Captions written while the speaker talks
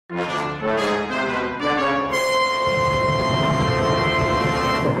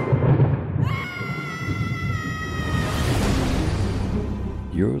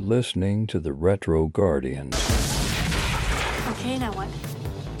You're listening to the Retro Guardians. Okay, now what?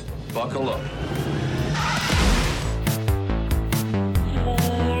 Buckle up.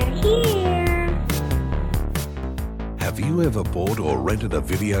 Here. Have you ever bought or rented a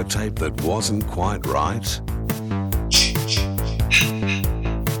videotape that wasn't quite right?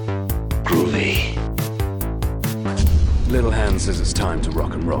 Groovy. Little Hand says it's time to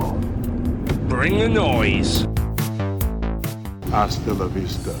rock and roll. Bring the noise. Hasta la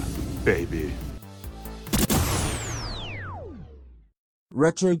vista, baby.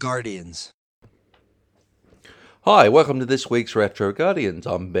 Retro Guardians. Hi, welcome to this week's Retro Guardians.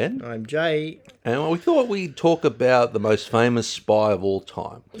 I'm Ben. I'm Jay. And we thought we'd talk about the most famous spy of all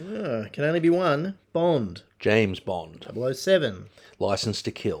time. Can only be one. Bond. James Bond. 007. License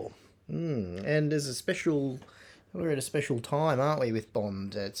to Kill. And there's a special... We're at a special time, aren't we, with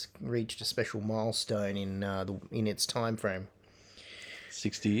Bond? It's reached a special milestone in its time frame.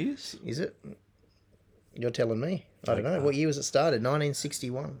 60 years? Is it? You're telling me. I don't know. What year was it started?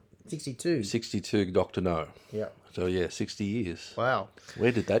 1961? 62? 62, Dr. No. Yeah. So, yeah, 60 years. Wow.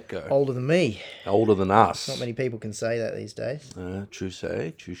 Where did that go? Older than me. Older than us. Not many people can say that these days. Touche.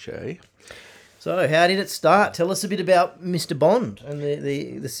 So, how did it start? Tell us a bit about Mr. Bond and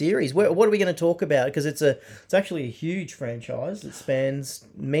the series. What are we going to talk about? Because it's actually a huge franchise that spans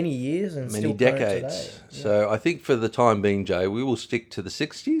many years and Many still decades. current today. Yeah. So I think for the time being, Jay, we will stick to the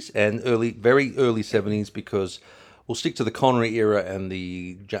 60s and very early 70s because we'll stick to the Connery era and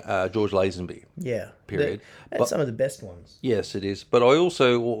the George Lazenby period. That's some of the best ones. Yes, it is. But I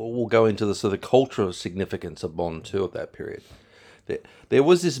also will go into the sort of cultural significance of Bond too of that period. There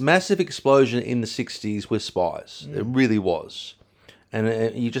was this massive explosion in the 60s with spies. It really was.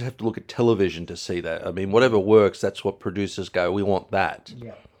 And you just have to look at television to see that. I mean, whatever works, that's what producers go, we want that.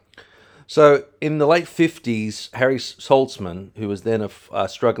 Yeah. So in the late 50s, Harry Saltzman, who was then a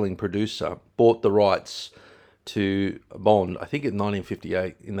struggling producer, bought the rights to Bond, I think in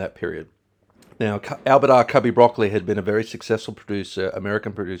 1958, in that period. Now, Albert R. Cubby Broccoli had been a very successful producer,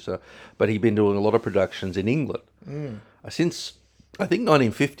 American producer, but he'd been doing a lot of productions in England. Since, I think,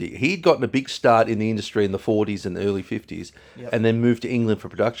 1950. He'd gotten a big start in the industry in the 40s and the early 50s, and then moved to England for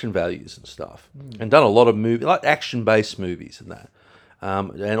production values and stuff, and done a lot of movies, like action-based movies and that.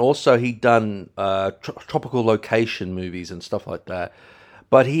 And also he'd done tropical location movies and stuff like that.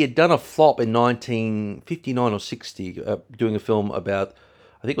 But he had done a flop in 1959 or 60, doing a film about,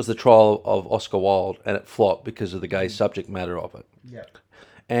 I think it was the trial of Oscar Wilde, and it flopped because of the gay subject matter of it. Yeah.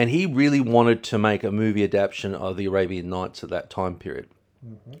 And he really wanted to make a movie adaptation of the Arabian Nights at that time period.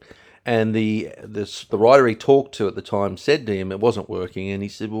 And the writer he talked to at the time said to him it wasn't working, and he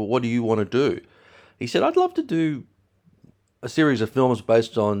said, well, what do you want to do? He said, I'd love to do a series of films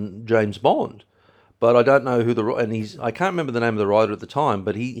based on James Bond, but I don't know who I can't remember the name of the writer at the time,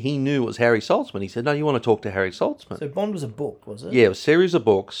 but he knew it was Harry Saltzman. He said, no, you want to talk to Harry Saltzman. So Bond was a book, was it? Yeah, it was a series of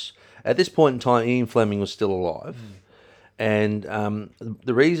books. At this point in time, Ian Fleming was still alive. And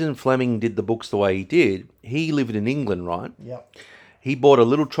the reason Fleming did the books the way he did, he lived in England, right? Yeah. He bought a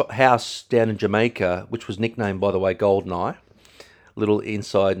little house down in Jamaica, which was nicknamed, by the way, Goldeneye. Little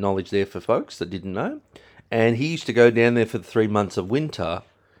inside knowledge there for folks that didn't know. And he used to go down there for the 3 months of winter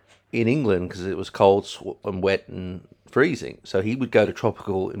in England because it was cold and wet and freezing. So he would go to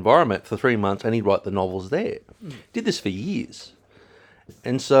tropical environment for 3 months and he'd write the novels there. Did this for years.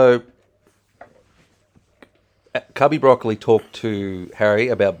 And so Cubby Broccoli talked to Harry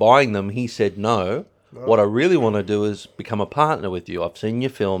about buying them. He said, no, what I really want to do is become a partner with you. I've seen your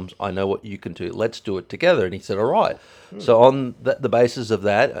films. I know what you can do. Let's do it together. And he said, all right. So on the basis of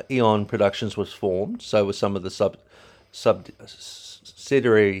that, Eon Productions was formed. So were some of the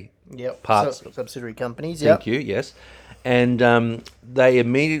subsidiary parts. Subsidiary companies, Thank you, yes. And they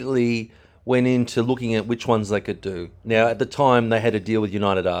immediately went into looking at which ones they could do. Now, at the time, they had a deal with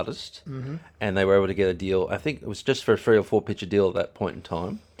United Artists, and they were able to get a deal. I think it was just for a 3 or 4 picture deal at that point in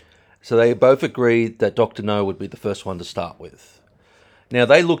time. So they both agreed that Dr. No would be the first one to start with. Now,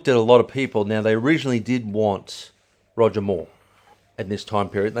 they looked at a lot of people. Now, they originally did want Roger Moore at this time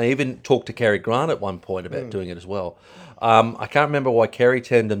period. They even talked to Cary Grant at one point about doing it as well. I can't remember why Cary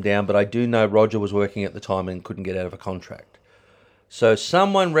turned them down, but I do know Roger was working at the time and couldn't get out of a contract. So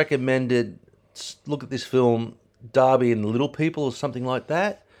someone recommended, look at this film, Darby and the Little People or something like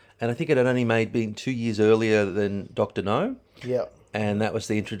that. And I think it had only been 2 years earlier than Dr. No. Yeah. And that was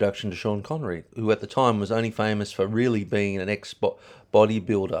the introduction to Sean Connery, who at the time was only famous for really being an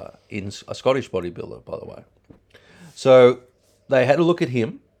ex-bodybuilder, a Scottish bodybuilder, by the way. So they had a look at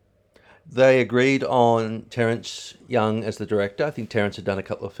him. They agreed on Terence Young as the director. I think Terence had done a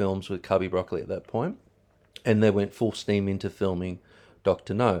couple of films with Cubby Broccoli at that point. And they went full steam into filming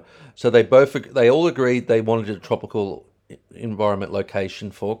Dr. No. So they all agreed they wanted a tropical environment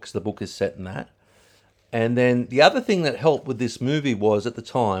location for, because the book is set in that. And then the other thing that helped with this movie was, at the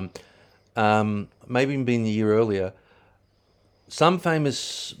time, maybe even been a year earlier, some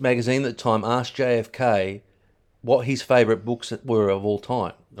famous magazine at the time asked JFK what his favourite books were of all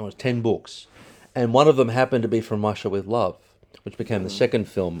time. It was 10 books. And one of them happened to be From Russia with Love, which became the second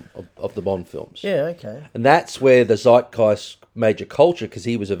film of the Bond films. Yeah, okay. And that's where the zeitgeist major culture, because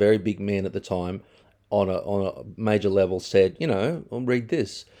he was a very big man at the time, on a major level, said, I'll read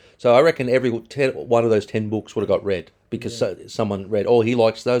this. So I reckon one of those 10 books would have got read, because someone read, he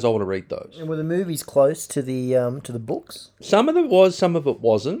likes those, I want to read those. And were the movies close to the books? Some of it was, some of it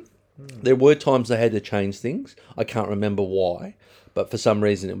wasn't. There were times they had to change things. I can't remember why, but for some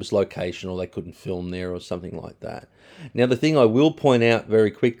reason it was location, or they couldn't film there or something like that. Now, the thing I will point out very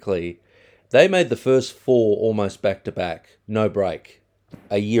quickly, they made the first 4 almost back to back, no break,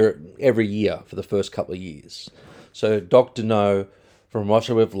 every year for the first couple of years. So Dr. No, From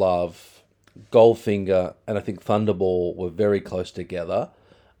Russia with Love, Goldfinger, and I think Thunderball were very close together.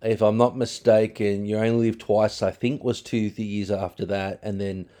 If I'm not mistaken, You Only Live Twice, I think, was 2 years after that, and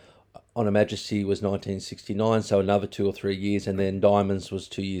then On Her Majesty was 1969, so another 2 or 3 years, and then Diamonds was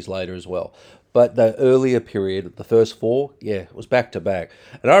 2 years later as well. But the earlier period, the first 4, it was back to back.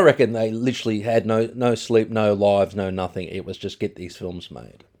 And I reckon they literally had no sleep, no lives, no nothing. It was just get these films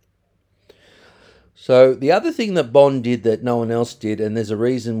made. So the other thing that Bond did that no one else did, and there's a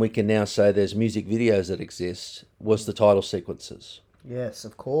reason we can now say there's music videos that exist, was the title sequences. Yes,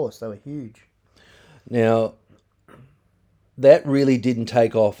 of course. They were huge. Now, that really didn't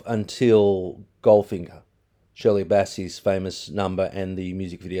take off until Goldfinger, Shirley Bassey's famous number, and the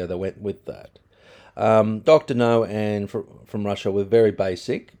music video that went with that. Dr. No and From Russia were very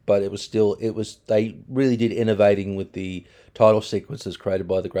basic, but they really did innovating with the title sequences created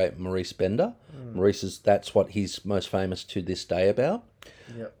by the great Maurice Bender. That's what he's most famous to this day about.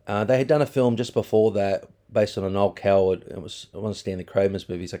 Yep. They had done a film just before that based on an old Coward. It was one of Stanley Kramer's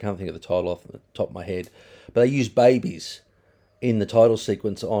movies. I can't think of the title off the top of my head, but they used babies in the title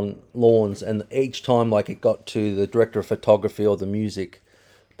sequence on lawns, and each time it got to the director of photography or the music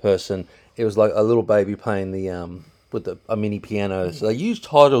person, it was like a little baby playing with a mini piano. So they used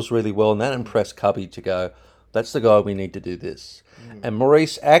titles really well, and that impressed Cubby to go, that's the guy we need to do this. And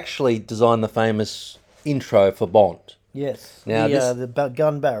Maurice actually designed the famous intro for Bond. Yes. Now the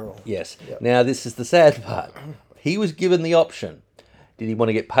gun barrel. Yes. Yep. Now this is the sad part. He was given the option. Did he want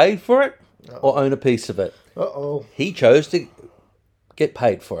to get paid for it or own a piece of it? He chose to get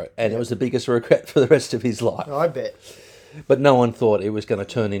paid for it, and it was the biggest regret for the rest of his life. I bet. But no one thought it was going to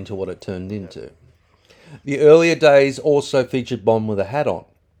turn into what it turned into. The earlier days also featured Bond with a hat on.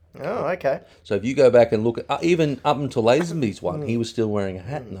 Oh, okay. So if you go back and look at, even up until Lazenby's one, he was still wearing a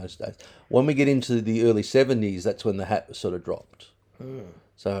hat in those days. When we get into the early 70s, that's when the hat sort of dropped.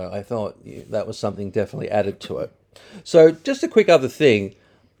 So I thought that was something definitely added to it. So just a quick other thing,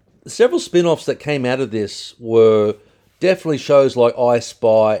 several spin-offs that came out of this were definitely shows like I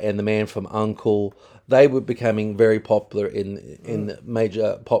Spy and The Man from U.N.C.L.E. They were becoming very popular in the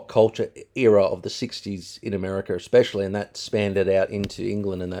major pop culture era of the 60s in America especially, and that spanned it out into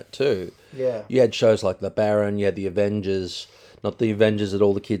England and that too. Yeah. You had shows like The Baron, you had The Avengers, not the Avengers that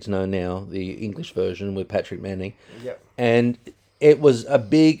all the kids know now, the English version with Patrick Manning. Yep. And it was a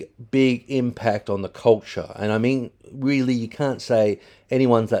big, big impact on the culture. And I mean, really, you can't say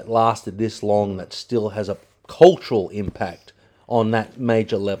anyone's that lasted this long that still has a cultural impact on that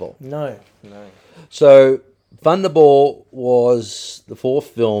major level. No. So Thunderball was the 4th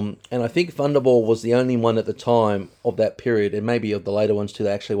film, and I think Thunderball was the only one at the time of that period, and maybe of the later ones too,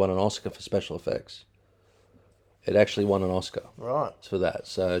 that actually won an Oscar for special effects. It actually won an Oscar for that.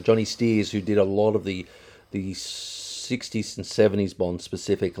 So Johnny Steers, who did a lot of the 60s and 70s Bond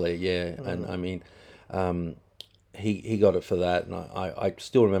specifically, and I mean, he got it for that, and I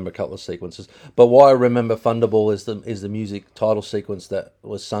still remember a couple of sequences. But why I remember Thunderball is the music title sequence that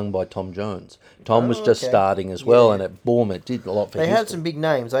was sung by Tom Jones. Tom was just starting as well, and it did a lot for They Houston. had some big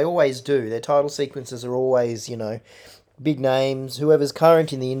names. They always do. Their title sequences are always, big names, whoever's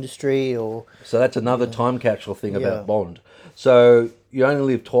current in the industry or... So that's another time capsule thing about Bond. So You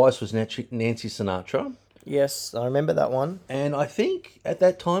Only Live Twice was Nancy Sinatra. Yes, I remember that one. And I think at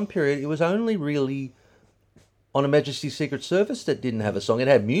that time period, it was only really On Her Majesty's Secret Service that didn't have a song. It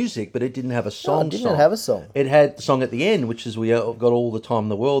had music, but it didn't have a song. It didn't have a song. It had the song at the end, which is We Got All the Time in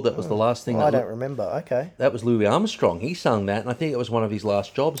the World. That was the last thing. I don't remember. Okay. That was Louis Armstrong. He sung that, and I think it was one of his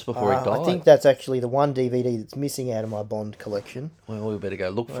last jobs before he died. I think that's actually the one DVD that's missing out of my Bond collection. Well, we better go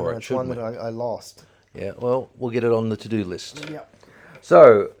look for it, It's shouldn't one we? that I lost. Yeah, well, we'll get it on the to-do list. Yep.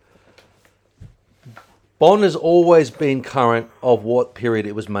 So, Bond has always been current of what period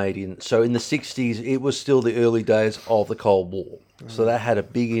it was made in. So in the 60s, it was still the early days of the Cold War. So that had a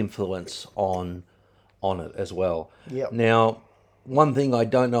big influence on it as well. Yep. Now, one thing I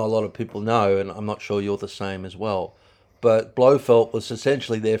don't know a lot of people know, and I'm not sure you're the same as well, but Blofeld was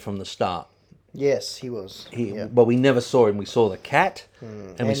essentially there from the start. Yes, he was. But we never saw him. We saw the cat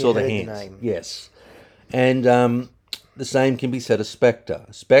and we And saw you the heard the hands. name. Yes. And the same can be said of Spectre.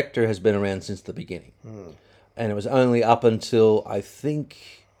 Spectre has been around since the beginning. And it was only up until, I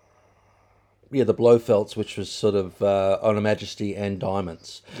think, the Blofelds, which was sort of on Her Majesty and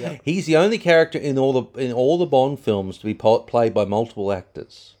Diamonds. Yep. He's the only character in all the Bond films to be played by multiple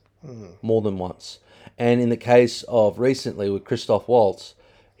actors, more than once. And in the case of recently with Christoph Waltz,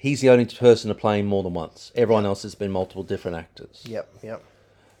 he's the only person to play him more than once. Everyone else has been multiple different actors. Yep.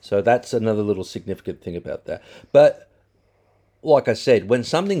 So that's another little significant thing about that. But like I said, when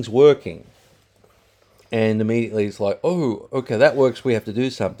something's working and immediately it's like, oh, okay, that works, we have to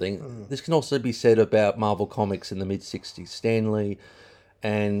do something. This can also be said about Marvel Comics in the mid-60s. Stan Lee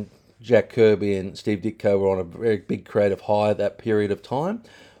and Jack Kirby and Steve Ditko were on a very big creative high at that period of time.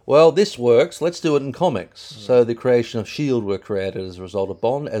 Well, this works, let's do it in comics. So the creation of S.H.I.E.L.D. were created as a result of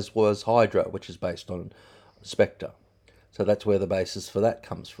Bond, as was Hydra, which is based on Spectre. So that's where the basis for that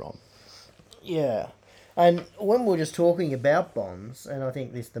comes from. Yeah. And when we're just talking about Bonds, and I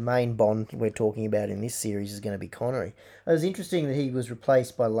think the main Bond we're talking about in this series is going to be Connery. It was interesting that he was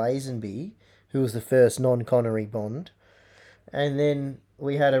replaced by Lazenby, who was the first non-Connery Bond. And then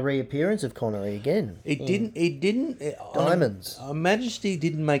we had a reappearance of Connery again. It didn't. Diamonds. Her Majesty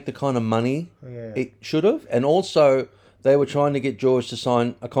didn't make the kind of money Yeah. it should have. And also, they were trying to get George to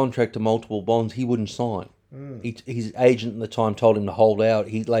sign a contract to multiple Bonds he wouldn't sign. His agent at the time told him to hold out.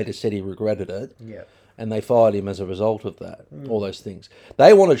 He later said he regretted it. Yeah. And they fired him as a result of that. All those things.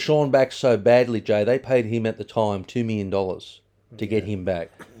 They wanted Sean back so badly, Jay. They paid him at the time $2 million to get him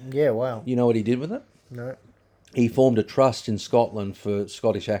back. Yeah, wow. You know what he did with it? No. He formed a trust in Scotland for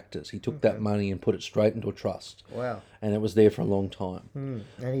Scottish actors. He took that money and put it straight into a trust. Wow. And it was there for a long time.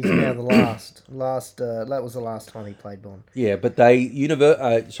 And he's now the last. That was the last time he played Bond. Yeah, but they United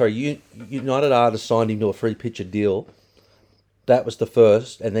Artists signed him to a free picture deal. That was the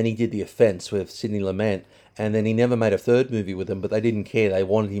first, and then he did The Offence with Sidney Lumet, and then he never made a third movie with them, but they didn't care. They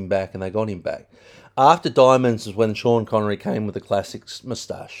wanted him back, and they got him back. After Diamonds is when Sean Connery came with the classic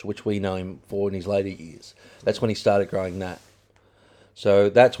moustache, which we know him for in his later years. That's when he started growing that. So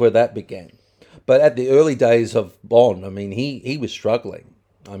that's where that began. But at the early days of Bond, I mean, he was struggling.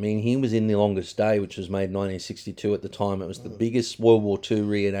 I mean, he was in The Longest Day, which was made in 1962 at the time. It was the biggest World War II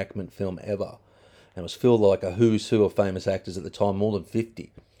reenactment film ever. And it was filled like a who's who of famous actors at the time, more than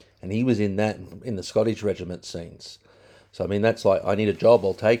 50. And he was in that, in the Scottish Regiment scenes. So, I mean, that's like, I need a job,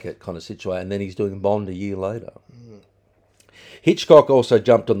 I'll take it kind of situation. And then he's doing Bond a year later. Hitchcock also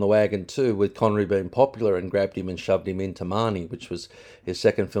jumped on the wagon too, with Connery being popular, and grabbed him and shoved him into Marnie, which was his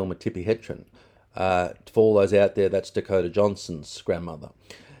second film with Tippi Hedren. For all those out there, that's Dakota Johnson's grandmother.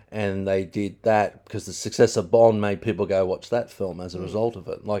 And they did that because the success of Bond made people go watch that film as a result of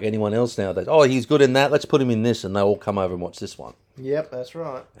it. Like anyone else nowadays, oh, he's good in that, let's put him in this, and they all come over and watch this one. Yep, that's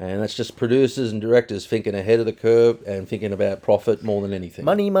right. And that's just producers and directors thinking ahead of the curve and thinking about profit more than anything.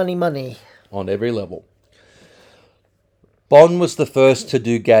 Money, money, money. On every level. Bond was the first to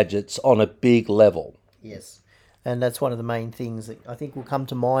do gadgets on a big level. Yes. And that's one of the main things that I think will come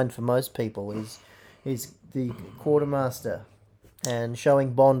to mind for most people is the quartermaster and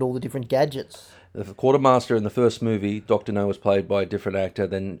showing Bond all the different gadgets. The quartermaster in the first movie, Dr. No, was played by a different actor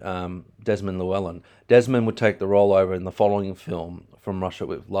than Desmond Llewellyn. Desmond would take the role over in the following film, From Russia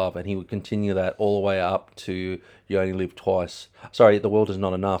with Love, and he would continue that all the way up to You Only Live Twice. Sorry, The World Is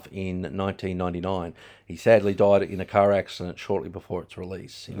Not Enough in 1999. He sadly died in a car accident shortly before its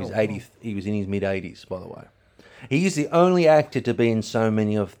release. He was 80. He was in his mid-80s, by the way. He is the only actor to be in so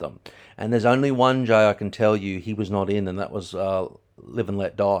many of them. And there's only one, Jay, I can tell you he was not in, and that was Live and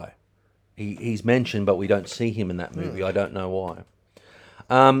Let Die. He's mentioned, but we don't see him in that movie. I don't know why.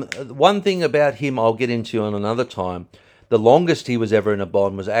 One thing about him I'll get into on another time. The longest he was ever in a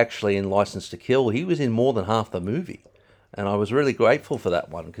Bond was actually in License to Kill. He was in more than half the movie. And I was really grateful for that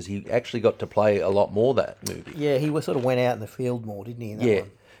one because he actually got to play a lot more that movie. Yeah, he sort of went out in the field more, didn't he? In that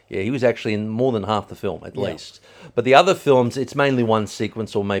one? Yeah, he was actually in more than half the film, at least. But the other films, it's mainly one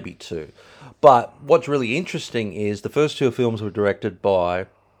sequence or maybe two. But what's really interesting is the first two films were directed by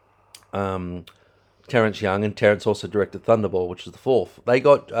Terence Young, and Terence also directed Thunderball, which is the fourth. They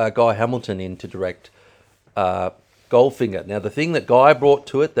got Guy Hamilton in to direct Goldfinger. Now, the thing that Guy brought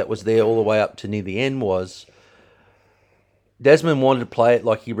to it that was there all the way up to near the end was Desmond wanted to play it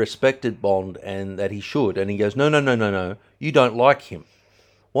like he respected Bond and that he should. And he goes, no, you don't like him.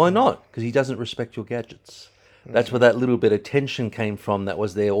 Why not? Because he doesn't respect your gadgets. That's where that little bit of tension came from that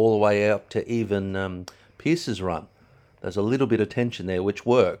was there all the way up to even Pierce's run. There's a little bit of tension there, which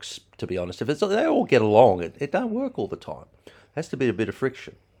works, to be honest. If they all get along, it don't work all the time. It has to be a bit of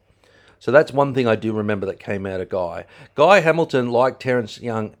friction. So that's one thing I do remember that came out of Guy. Guy Hamilton, like Terence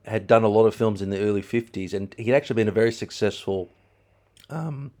Young, had done a lot of films in the early 50s, and he'd actually been a very successful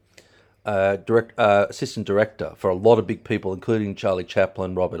assistant director for a lot of big people, including Charlie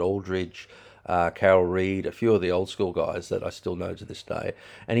Chaplin, Robert Aldridge, Carol Reed, a few of the old school guys that I still know to this day.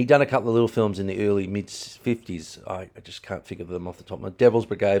 And he'd done a couple of little films in the early mid-50s. I just can't figure them off the top of my head. Devil's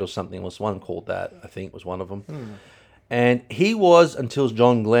Brigade or something was one called that, I think was one of them. And he was, until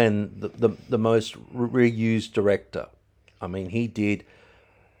John Glenn, the most reused director. I mean, he did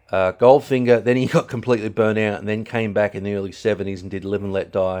Goldfinger, then he got completely burnt out, and then came back in the early 70s and did Live and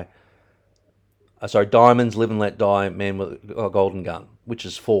Let Die. Diamonds, Live and Let Die, Man with a Golden Gun, which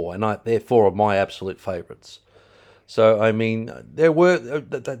is 4. And they're 4 of my absolute favourites. So, I mean, there were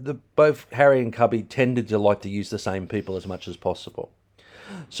both Harry and Cubby tended to like to use the same people as much as possible.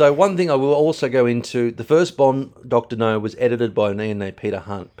 So one thing I will also go into, the first Bond, Dr. No, was edited by a man named Peter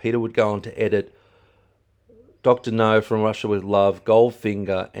Hunt. Peter would go on to edit Dr. No, From Russia with Love,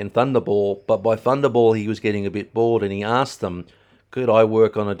 Goldfinger, and Thunderball. But by Thunderball, he was getting a bit bored, and he asked them, could I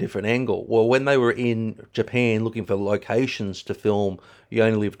work on a different angle? Well, when they were in Japan looking for locations to film You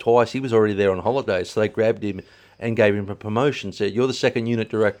Only Live Twice, he was already there on holidays. So they grabbed him and gave him a promotion, said, you're the second unit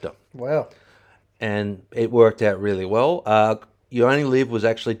director. Wow. And it worked out really well. You Only Live was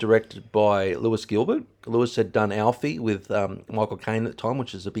actually directed by Lewis Gilbert. Lewis had done Alfie with Michael Caine at the time,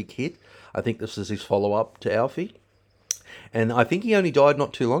 which is a big hit. I think this is his follow-up to Alfie. And I think he only died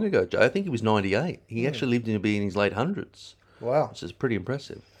not too long ago, Joe. I think he was 98. He actually lived to be in his late hundreds. Wow. Which is pretty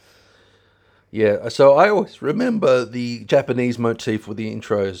impressive. Yeah, so I always remember the Japanese motif with the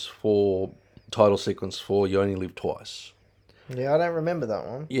intros for title sequence for You Only Live Twice. Yeah, I don't remember that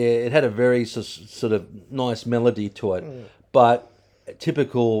one. Yeah, it had a very sort of nice melody to it. But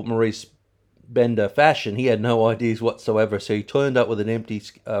typical Maurice Bender fashion, he had no ideas whatsoever. So he turned up with an empty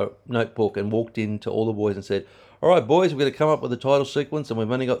notebook and walked in to all the boys and said, all right, boys, we're going to come up with a title sequence and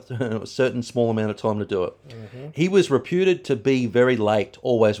we've only got a certain small amount of time to do it. He was reputed to be very late,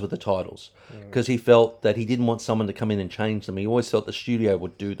 always with the titles, because he felt that he didn't want someone to come in and change them. He always felt the studio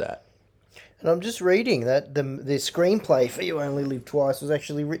would do that. And I'm just reading that the screenplay for You Only Live Twice was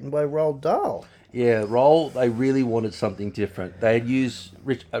actually written by Roald Dahl. Yeah, Roll, they really wanted something different. They had used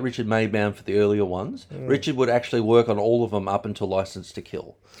Richard Maybaum for the earlier ones. Richard would actually work on all of them up until License to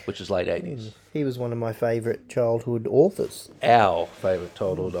Kill, which is late 80s. He was one of my favourite childhood authors. Our favourite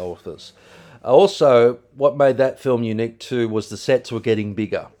childhood authors. Also, what made that film unique too was the sets were getting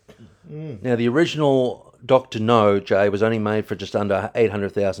bigger. Now, the original Dr. No, Jay, was only made for just under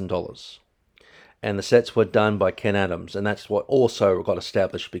 $800,000. And the sets were done by Ken Adams, and that's what also got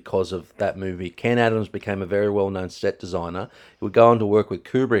established because of that movie. Ken Adams became a very well-known set designer. He would go on to work with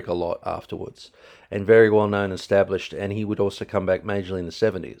Kubrick a lot afterwards, and very well-known, established, and he would also come back majorly in the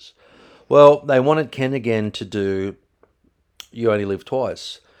 70s. Well, they wanted Ken again to do You Only Live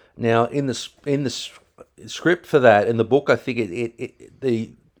Twice. Now, in the script for that, in the book, I think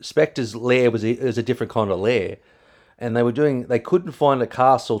the Spectre's lair was a different kind of lair. And they couldn't find a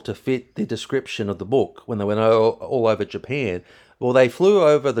castle to fit the description of the book when they went all over Japan. Well, they flew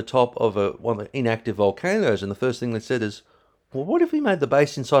over the top of one of the inactive volcanoes, and the first thing they said is, well, what if we made the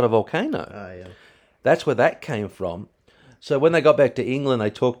base inside a volcano? Oh, yeah. That's where that came from. So when they got back to England,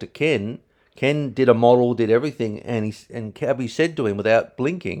 they talked to Ken. Ken did a model, did everything, and Cabby said to him without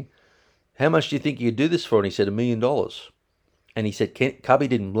blinking, how much do you think you could do this for? And he said, $1 million. And he said, Cubby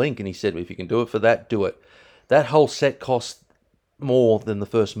didn't blink, and he said, if you can do it for that, do it. That whole set cost more than the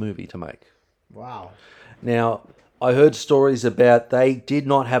first movie to make. Wow. Now, I heard stories about they did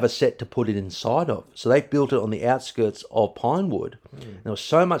not have a set to put it inside of. So they built it on the outskirts of Pinewood. There was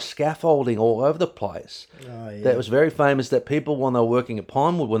so much scaffolding all over the place. That was very famous that people, when they're working at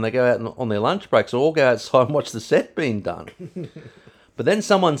Pinewood, when they go out on their lunch breaks, all go outside and watch the set being done. But then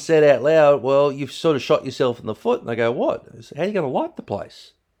someone said out loud, well, you've sort of shot yourself in the foot. And they go, what? How are you going to light the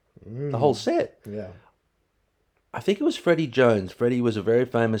place? The whole set. Yeah. I think it was Freddie Jones. Freddie was a very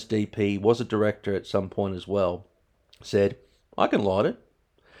famous DP, was a director at some point as well. Said, I can light it.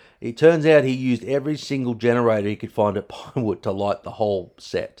 It turns out he used every single generator he could find at Pinewood to light the whole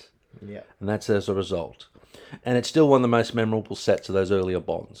set. Yeah. And that's as a result. And it's still one of the most memorable sets of those earlier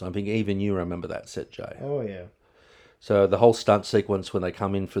Bonds. I think even you remember that set, Jay. Oh, yeah. So the whole stunt sequence when they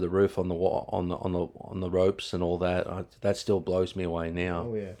come in for the roof on the on the ropes and all that, that still blows me away now.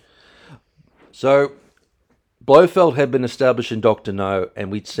 Oh yeah. So Blofeld had been established in Doctor No,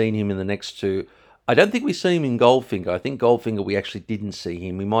 and we'd seen him in the next two. I don't think we see him in Goldfinger. I think Goldfinger we actually didn't see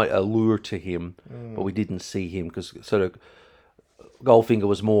him. We might allure to him, but we didn't see him because sort of Goldfinger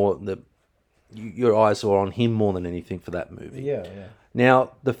was more your eyes were on him more than anything for that movie. Yeah, yeah.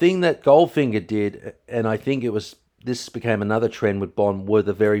 Now the thing that Goldfinger did, and I think this became another trend with Bond, were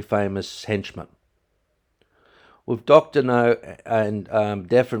the very famous henchmen. With Doctor No and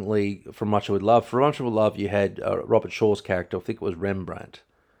definitely From Russia with Love. From Russia with Love, you had Robert Shaw's character. I think it was Rembrandt,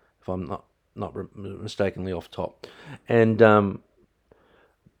 if I'm not mistakenly off top. And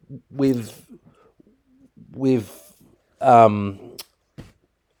with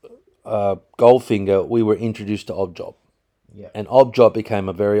Goldfinger, we were introduced to Oddjob. Yeah. And Oddjob became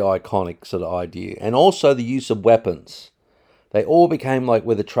a very iconic sort of idea. And also the use of weapons. They all became like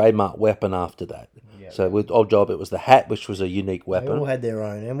with a trademark weapon after that. Yeah. So with Oddjob, it was the hat, which was a unique weapon. They all had their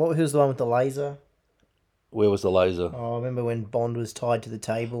own. And who was the one with the laser? Where was the laser? Oh, I remember when Bond was tied to the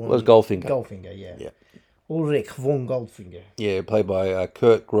table. It was Goldfinger. Goldfinger, yeah. Ulrich von Goldfinger. Yeah, played by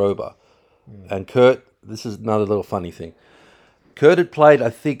Kurt Grober. And Kurt, this is another little funny thing. Kurt had played, I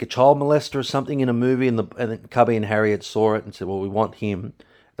think, a child molester or something in a movie, and Cubby and Harriet saw it and said, well, we want him.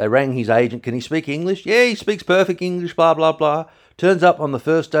 They rang his agent. Can he speak English? Yeah, he speaks perfect English, blah, blah, blah. Turns up on the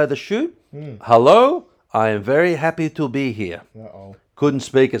first day of the shoot. Hello, I am very happy to be here. Uh-oh. Couldn't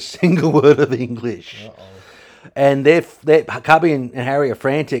speak a single word of English. Uh-oh. And Cubby and Harry are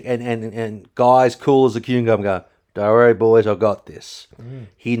frantic, and guys cool as a cucumber go, don't worry, boys, I got this.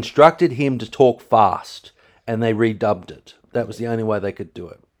 He instructed him to talk fast, and they redubbed it. That was the only way they could do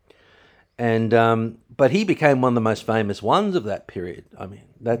it. And but he became one of the most famous ones of that period. I mean,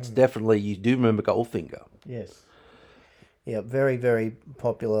 that's definitely, you do remember Goldfinger. Yes. Yeah, very, very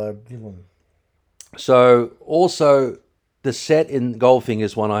popular villain. So also the set in Goldfinger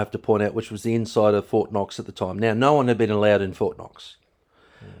is one I have to point out, which was the inside of Fort Knox at the time. Now, no one had been allowed in Fort Knox.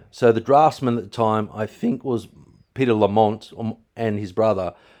 So the draftsman at the time, I think, was Peter Lamont and his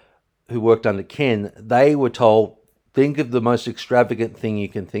brother, who worked under Ken. They were told, think of the most extravagant thing you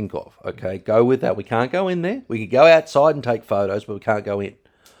can think of. Okay, go with that. We can't go in there. We could go outside and take photos, but we can't go in.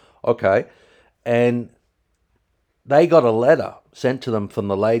 Okay, and they got a letter sent to them from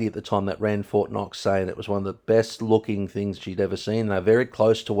the lady at the time that ran Fort Knox saying it was one of the best looking things she'd ever seen. They're very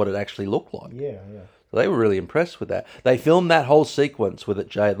close to what it actually looked like. Yeah, yeah. So they were really impressed with that. They filmed that whole sequence with it,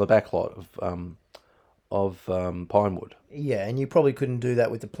 Jay, in the back lot of Pinewood. Yeah, and you probably couldn't do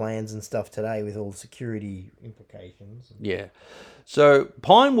that with the plans and stuff today with all the security implications. Yeah. So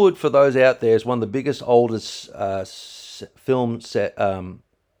Pinewood, for those out there, is one of the biggest, oldest film set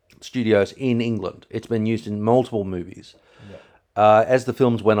studios in England. It's been used in multiple movies. As the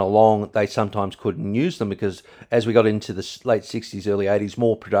films went along, they sometimes couldn't use them because as we got into the late 60s, early 80s,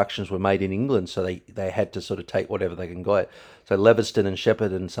 more productions were made in England, so they had to sort of take whatever they can get. So Leviston and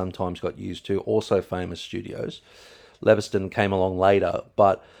Shepperton sometimes got used too, also famous studios. Leviston came along later,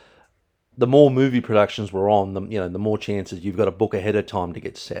 but the more movie productions were on, the more chances you've got to book ahead of time to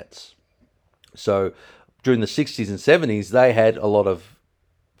get sets. So during the 60s and 70s, they had a lot of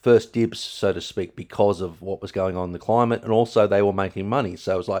first dibs, so to speak, because of what was going on in the climate, and also they were making money.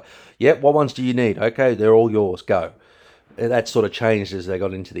 So it was like, yep, what ones do you need? Okay, they're all yours, go. And that sort of changed as they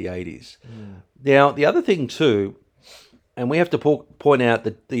got into the 80s. Now, the other thing too, and we have to point out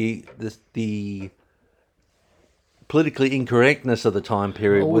that the politically incorrectness of the time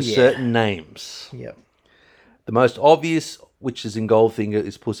period was certain names. Yep. The most obvious, which is in Goldfinger,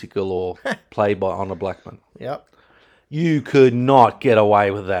 is Pussy Galore, played by Honor Blackman. Yep. You could not get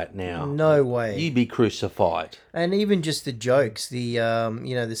away with that now. No way. You'd be crucified. And even just the jokes, the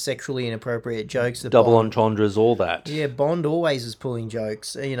the sexually inappropriate jokes, the Double Bond, entendres, all that. Yeah, Bond always is pulling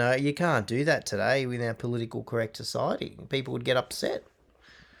jokes. You can't do that today in our political correct society. People would get upset.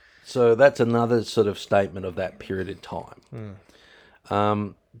 So that's another sort of statement of that period of time.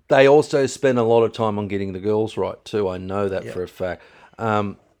 They also spent a lot of time on getting the girls right too. I know that for a fact.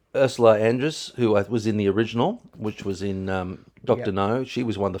 Ursula Andress, who was in the original, which was in Dr. No, she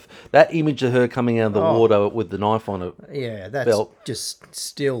was one of that image of her coming out of the water with the knife on her. Yeah, that's belt. Just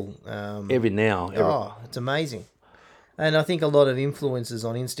still it's amazing. And I think a lot of influencers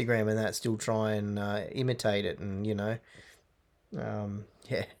on Instagram and that still try and imitate it, and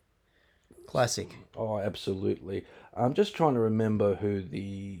classic. Oh, absolutely. I'm just trying to remember who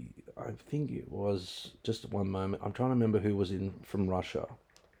I think it was, just one moment. I'm trying to remember who was from Russia.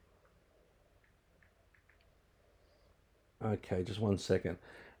 Okay, just 1 second.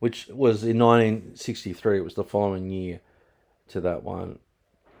 which was in 1963. It was the following year to that one.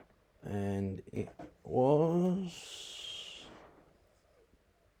 And it was...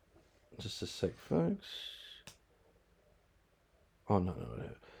 Just a sec, folks. Oh, no.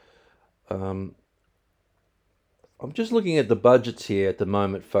 I'm just looking at the budgets here at the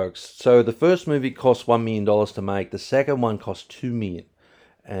moment, folks. So the first movie cost $1 million to make. The second one cost $2 million.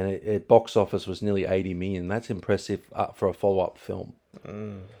 And it box office was nearly $80 million. That's impressive for a follow-up film.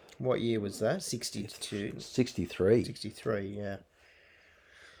 What year was that? 62? 63. 63, yeah.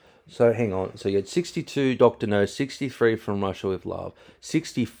 So hang on. So you had 62 Dr. No, 63 From Russia with Love,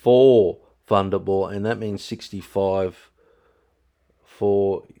 64 Thunderball, and that means 65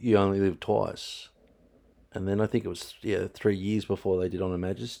 for You Only Live Twice. And then I think it was 3 years before they did On Her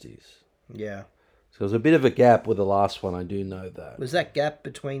Majesty's. Yeah. So there was a bit of a gap with the last one, I do know that. Was that gap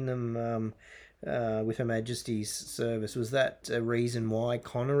between them with Her Majesty's service, was that a reason why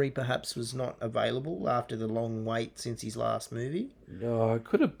Connery perhaps was not available after the long wait since his last movie? No, it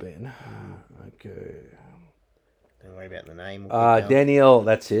could have been. Okay. Don't worry about the name. Danielle,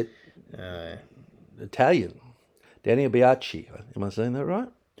 that's it. Uh, Italian. Danielle Biaggi. Am I saying that right?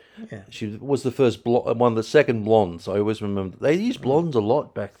 Yeah. She was the first one of the second blondes. I always remember they used blondes a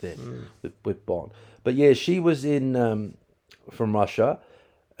lot back then with Bond. But yeah, she was in From Russia,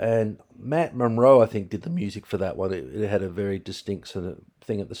 and Matt Monro I think did the music for that one. It had a very distinct sort of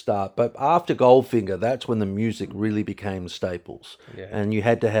thing at the start. But after Goldfinger, that's when the music really became staples. Yeah. And you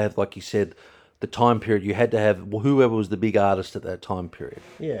had to have, like you said, the time period. You had to have whoever was the big artist at that time period.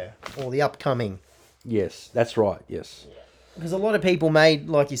 Yeah, or the upcoming. Yes, that's right. Yes. Because a lot of people made,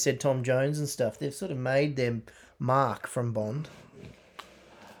 like you said, Tom Jones and stuff, they've sort of made their mark from Bond.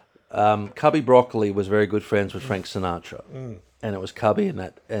 Cubby Broccoli was very good friends with Frank Sinatra. And it was Cubby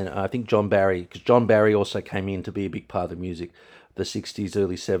and I think John Barry, because John Barry also came in to be a big part of the music, the 60s,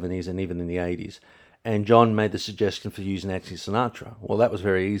 early 70s, and even in the 80s. And John made the suggestion for using Nancy Sinatra. Well, that was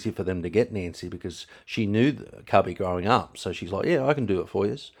very easy for them to get Nancy because she knew Cubby growing up. So she's like, yeah, I can do it for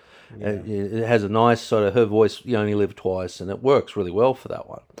you. Yeah. It has a nice sort of, her voice, You Only Live Twice, and it works really well for that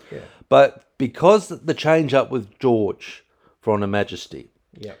one. Yeah. But because the change up with George for On Her Majesty,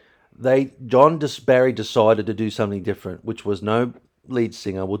 yeah, Barry decided to do something different, which was no lead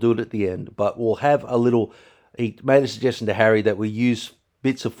singer. We'll do it at the end, but we'll have a little. He made a suggestion to Harry that we use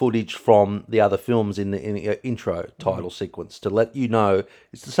bits of footage from the other films in the intro title sequence to let you know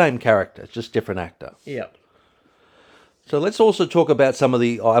it's the same character, it's just different actor. Yeah. So let's also talk about some of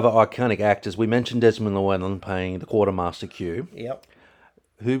the other iconic actors. We mentioned Desmond Llewellyn playing the Quartermaster Q. Yep.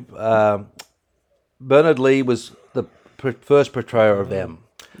 Who Bernard Lee was the first portrayer of M.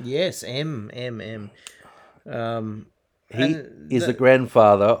 Yes, M. He is the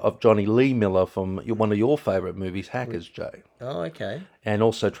grandfather of Johnny Lee Miller from one of your favourite movies, Hackers, Jay. Oh, okay. And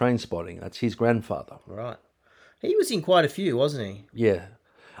also Trainspotting. That's his grandfather. Right. He was in quite a few, wasn't he? Yeah.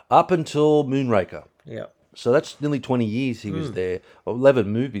 Up until Moonraker. Yeah. So that's nearly 20 years he was there, 11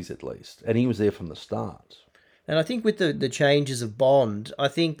 movies at least, and he was there from the start. And I think with the changes of Bond, I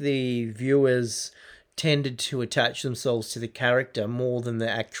think the viewers tended to attach themselves to the character more than the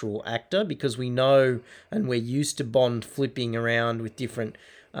actual actor, because we know and we're used to Bond flipping around with different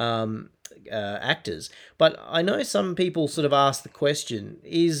actors. But I know some people sort of ask the question,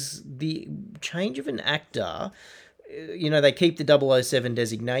 is the change of an actor... they keep the 007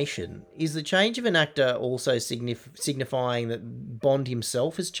 designation. Is the change of an actor also signifying that Bond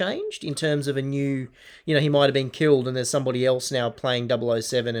himself has changed in terms of a new, he might have been killed and there's somebody else now playing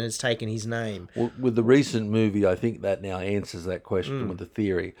 007 and has taken his name? Well, with the recent movie, I think that now answers that question with the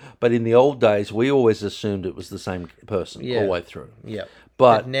theory. But in the old days, we always assumed it was the same person all the way through. Yeah.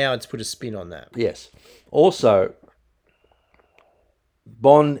 But now it's put a spin on that. Yes. Also,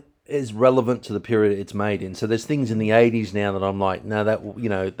 Bond is relevant to the period it's made in. So there's things in the 80s now that I'm like, no,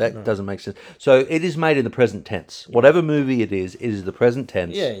 that doesn't make sense. So it is made in the present tense. Whatever movie it is the present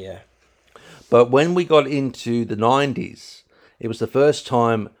tense. Yeah, yeah. But when we got into the 90s, it was the first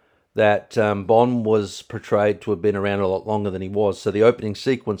time that Bond was portrayed to have been around a lot longer than he was. So the opening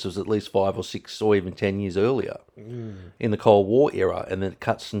sequence was at least 5 or 6 or even 10 years earlier in the Cold War era, and then it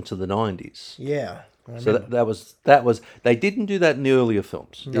cuts into the 90s. Yeah. So that was they didn't do that in the earlier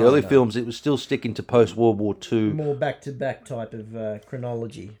films. The early films, it was still sticking to post World War II, more back to back type of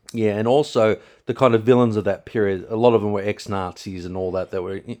chronology. Yeah, and also the kind of villains of that period. A lot of them were ex-Nazis and all that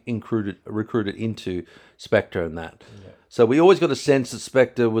were recruited into Spectre and that. Yeah. So we always got a sense that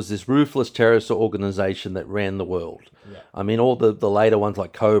Spectre was this ruthless terrorist organization that ran the world. Yeah. I mean, all the later ones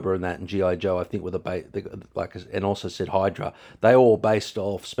like Cobra and that and G.I. Joe, I think, were and also said Hydra. They all based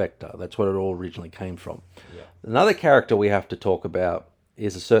off Spectre. That's what it all originally came from. Yeah. Another character we have to talk about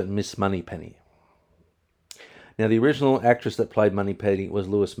is a certain Miss Moneypenny. Now, the original actress that played Moneypenny was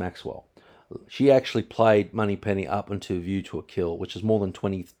Lois Maxwell. She actually played Moneypenny up until View to a Kill, which is more than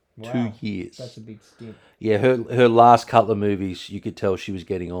 22 years. That's a big stint. Yeah, her last couple of movies, you could tell she was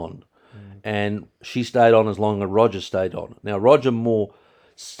getting on. And she stayed on as long as Roger stayed on. Now, Roger Moore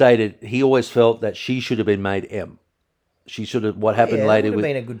stated he always felt that she should have been made M. She should have, what happened later would with...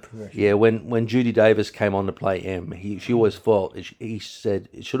 have been a good progression. Yeah, when Judy Davis came on to play M, she always felt, he said,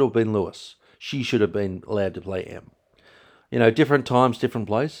 it should have been Lewis. She should have been allowed to play M. You know, different times, different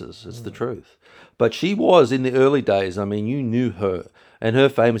places. It's the truth. But she was, in the early days, I mean, you knew her. And her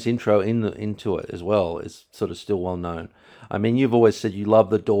famous intro into it as well is sort of still well known. I mean, you've always said you love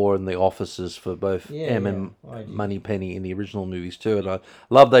the door and the offices for both M and Moneypenny in the original movies too. And I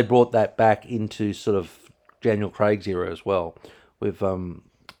love they brought that back into sort of Daniel Craig's era as well, with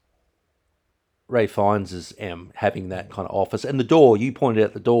Ray Fiennes' M having that kind of office. And the door, you pointed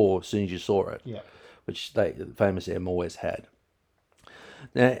out the door as soon as you saw it, which the famous M always had.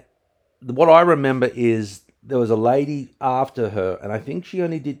 Now, what I remember is there was a lady after her, and I think she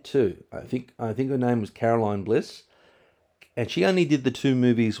only did two. I think her name was Caroline Bliss, and she only did the two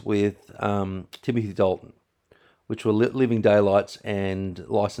movies with Timothy Dalton, which were Living Daylights and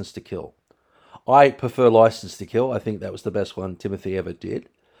License to Kill. I prefer License to Kill. I think that was the best one Timothy ever did.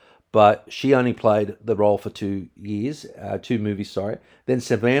 But she only played the role for 2 years, two movies, sorry. Then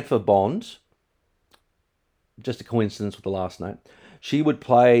Samantha Bond, just a coincidence with the last name, she would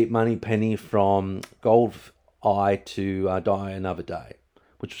play Moneypenny from Goldeye to Die Another Day,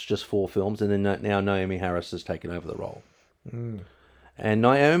 which was just 4 films. And then now Naomi Harris has taken over the role. And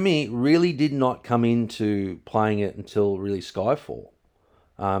Naomi really did not come into playing it until really Skyfall.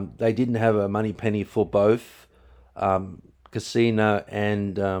 They didn't have a Moneypenny for both Casino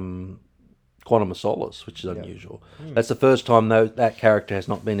and Quantum of Solace, which is unusual. That's the first time, though, that character has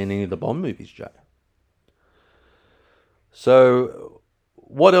not been in any of the Bond movies, Jay. So,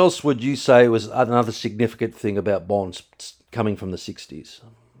 what else would you say was another significant thing about Bond coming from the 60s?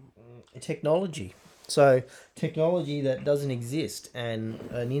 Technology. So, technology that doesn't exist and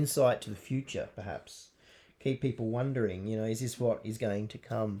an insight to the future, perhaps. Keep people wondering, you know, is this what is going to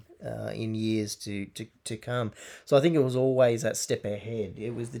come in years to come? So I think it was always that step ahead.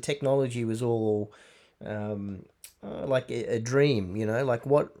 It was the technology was all like a dream, you know, like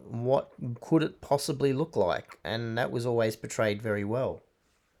what could it possibly look like? And that was always portrayed very well.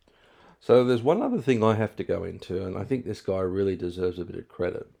 So there's one other thing I have to go into, and I think this guy really deserves a bit of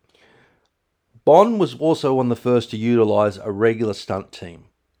credit. Bond was also one of the first to utilise a regular stunt team.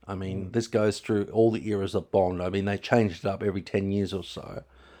 I mean, this goes through all the eras of Bond. I mean, they changed it up every 10 years or so.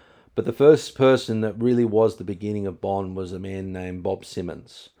 But the first person that really was the beginning of Bond was a man named Bob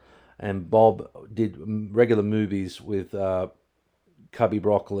Simmons. And Bob did regular movies with Cubby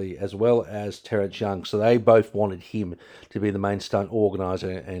Broccoli as well as Terrence Young. So they both wanted him to be the main stunt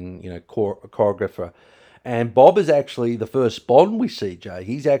organizer and, you know, choreographer. And Bob is actually the first Bond we see, Jay.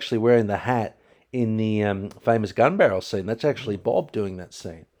 He's actually wearing the hat in the famous gun barrel scene. That's actually Bob doing that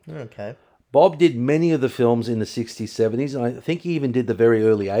scene. Okay. Bob did many of the films in the 60s, 70s, and I think he even did the very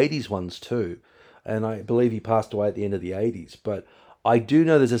early 80s ones too. And I believe he passed away at the end of the 80s. But I do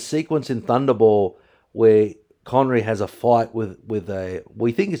know there's a sequence in Thunderball where Connery has a fight with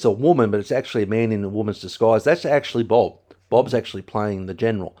we think it's a woman, but it's actually a man in a woman's disguise. That's actually Bob. Bob's actually playing the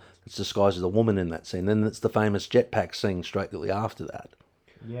general. It's disguised as a woman in that scene. Then it's the famous jetpack scene straight after that.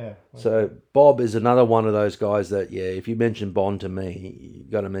 Yeah. Okay. So Bob is another one of those guys that, yeah, if you mention Bond to me,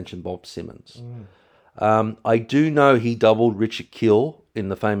 you got to mention Bob Simmons. I do know he doubled Richard Kiel in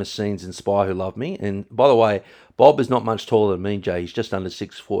the famous scenes in Spy Who Loved Me. And by the way, Bob is not much taller than me, Jay. He's just under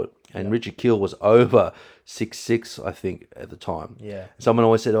 6 foot. And Richard Kiel was over 6'6", I think, at the time. Yeah. Someone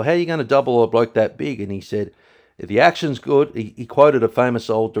always said, oh, how are you going to double a bloke that big? And he said, if the action's good, he quoted a famous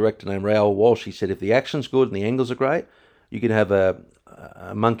old director named Raoul Walsh. He said, if the action's good and the angles are great, you can have a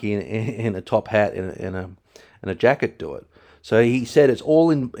monkey in a top hat and a jacket do it. So he said it's all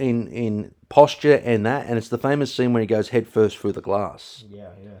in posture and that, and it's the famous scene where he goes head first through the glass. Yeah.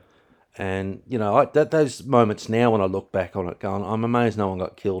 And, you know, those moments now when I look back on it going, I'm amazed no one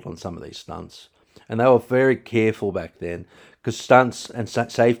got killed on some of these stunts. And they were very careful back then because stunts and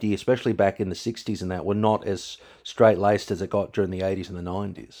safety, especially back in the 60s and that, were not as straight-laced as it got during the 80s and the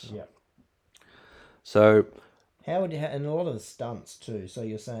 90s. Yeah. So... and a lot of the stunts too. So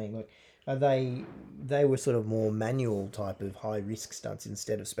you're saying, like, are they were sort of more manual type of high risk stunts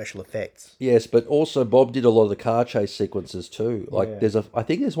instead of special effects? Yes, but also Bob did a lot of the car chase sequences too. Like I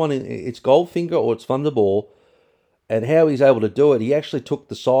think there's one it's Goldfinger or it's Thunderball, and how he's able to do it. He actually took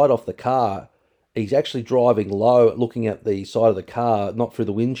the side off the car He's actually driving low, looking at the side of the car, not through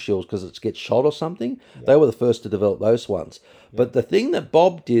the windshields because it gets shot or something. Yeah. They were the first to develop those ones. Yeah. But the thing that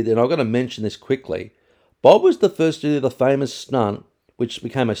Bob did, and I'm going to mention this quickly, Bob was the first to do the famous stunt, which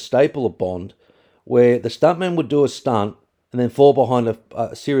became a staple of Bond, where the stuntman would do a stunt and then fall behind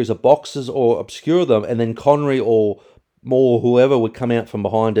a series of boxes or obscure them, and then Connery or Moore, whoever, would come out from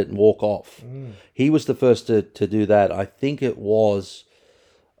behind it and walk off. He was the first to do that. I think it was...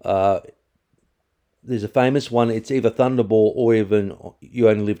 there's a famous one. It's either Thunderball or even You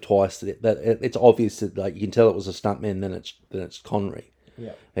Only Live Twice. That it's obvious that like you can tell it was a stuntman. Then it's Connery.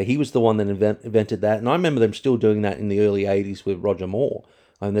 Yeah, he was the one that invented that, and I remember them still doing that in the early '80s with Roger Moore.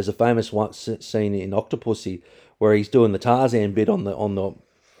 And there's a famous scene in Octopussy where he's doing the Tarzan bit on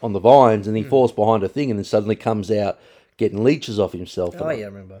the vines, and he falls behind a thing, and then suddenly comes out getting leeches off himself. Oh, yeah, I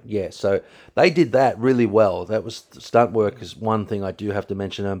remember. Yeah, so they did that really well. That was stunt work is one thing I do have to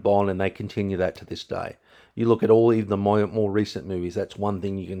mention on Bond, and they continue that to this day. You look at all even the more recent movies, that's one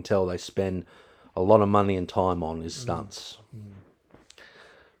thing you can tell they spend a lot of money and time on is stunts.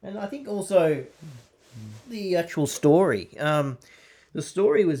 And I think also the actual story. The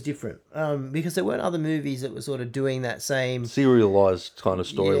story was different because there weren't other movies that were sort of doing that same serialized kind of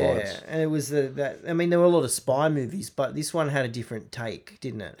storylines. Yeah, and it was that. I mean, there were a lot of spy movies, but this one had a different take,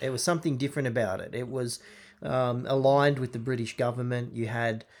 didn't it? It was something different about it. It was aligned with the British government. You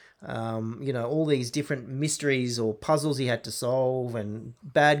had, all these different mysteries or puzzles he had to solve, and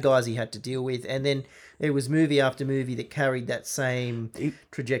bad guys he had to deal with, and then it was movie after movie that carried that same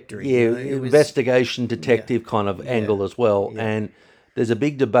trajectory. Yeah, investigation detective kind of angle as well, and. There's a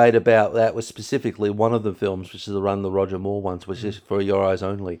big debate about that with specifically one of the films, which is the Roger Moore ones, which is For Your Eyes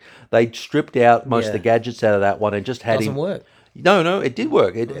Only. They stripped out most of the gadgets out of that one and just had Doesn't work. No, it did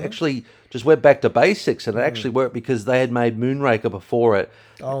work. It actually just went back to basics, and it actually worked because they had made Moonraker before it.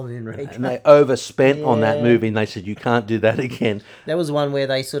 Oh, Moonraker. And they overspent on that movie, and they said, you can't do that again. That was one where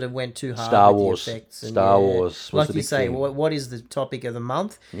they sort of went too hard Star with Wars. the effects. And Star Wars was like the you big say, thing. what is the topic of the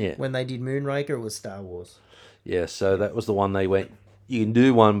month? Yeah. When they did Moonraker, it was Star Wars. Yeah, so that was the one they went... You can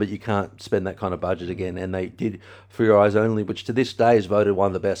do one, but you can't spend that kind of budget again. And they did For Your Eyes Only, which to this day is voted one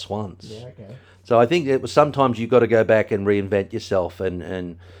of the best ones. Yeah, okay. So I think it was sometimes you've got to go back and reinvent yourself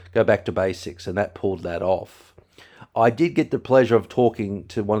and go back to basics, and that pulled that off. I did get the pleasure of talking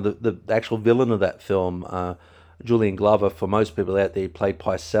to one of the actual villain of that film, Julian Glover. For most people out there, he played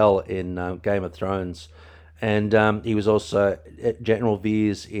Pycelle in Game of Thrones. And he was also General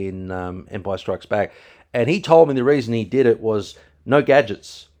Veers in Empire Strikes Back. And he told me the reason he did it was... no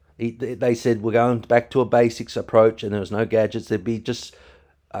gadgets. They said, we're going back to a basics approach, and there was no gadgets. There'd be just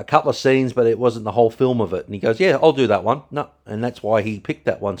a couple of scenes, but it wasn't the whole film of it. And he goes, yeah, I'll do that one. No, and that's why he picked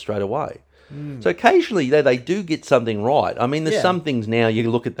that one straight away. So occasionally they do get something right. I mean, there's some things now you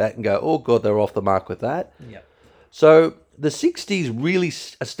look at that and go, oh, God, they're off the mark with that. Yeah. So the 60s really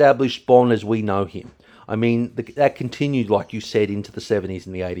established Bond as we know him. I mean, that continued, like you said, into the 70s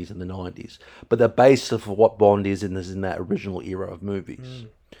and the 80s and the 90s. But the base of what Bond is in that original era of movies.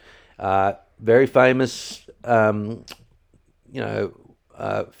 Very famous,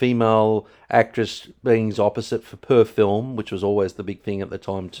 female actress being his opposite per film, which was always the big thing at the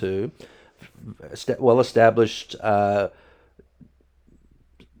time too. Well-established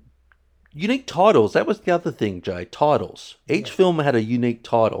unique titles. That was the other thing, Jay. Titles. Each film had a unique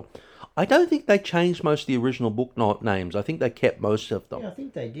title. I don't think they changed most of the original book names. I think they kept most of them. Yeah, I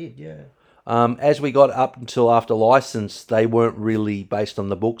think they did, yeah. As we got up until after License, they weren't really based on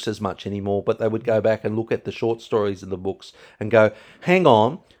the books as much anymore, but they would go back and look at the short stories in the books and go, hang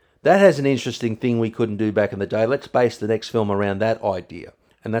on, that has an interesting thing we couldn't do back in the day. Let's base the next film around that idea.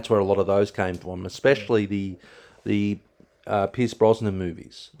 And that's where a lot of those came from, especially the Pierce Brosnan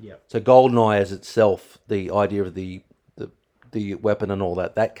movies. Yeah. So GoldenEye as itself, the idea of the weapon and all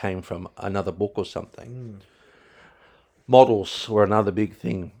that came from another book or something. Models were another big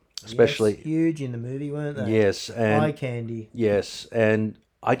thing, especially... Yes, huge in the movie, weren't they? Yes. And eye candy. Yes, and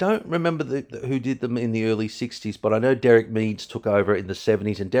I don't remember who did them in the early 60s, but I know Derek Meads took over in the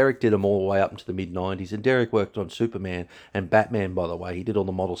 70s, and Derek did them all the way up into the mid-90s, and Derek worked on Superman and Batman, by the way. He did all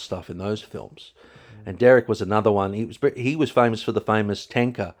the model stuff in those films. And Derek was another one. He was famous for the famous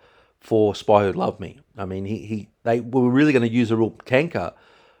tanker for Spy Who Loved Me. I mean, they were really going to use a real tanker,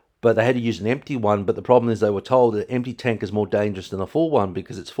 but they had to use an empty one. But the problem is they were told that an empty tank is more dangerous than a full one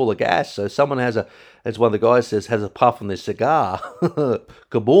because it's full of gas. So someone as one of the guys says, has a puff on their cigar.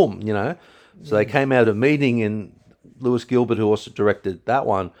 Kaboom, So they came out of a meeting, and Lewis Gilbert, who also directed that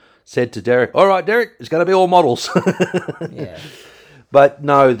one, said to Derek, all right, Derek, it's going to be all models. Yeah. But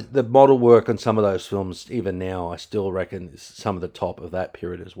no, the model work on some of those films, even now, I still reckon is some of the top of that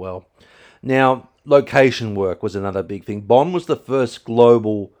period as well. Now, location work was another big thing. Bond was the first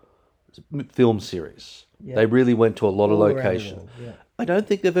global film series. Yeah. They really went to a lot of All around the locations. world, yeah. I don't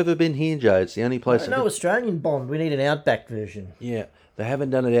think they've ever been here, Jay. It's the only place. No Australian Bond. We need an Outback version. Yeah, they haven't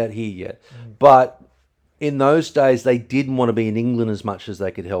done it out here yet. But in those days, they didn't want to be in England as much as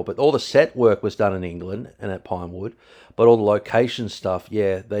they could help it. All the set work was done in England and at Pinewood, but all the location stuff,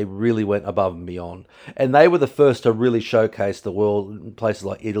 yeah, they really went above and beyond. And they were the first to really showcase the world in places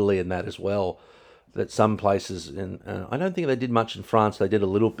like Italy and that as well. That some places, I don't think they did much in France, they did a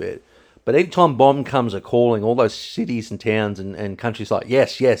little bit. But every time Bond comes a-calling, all those cities and towns and countries like,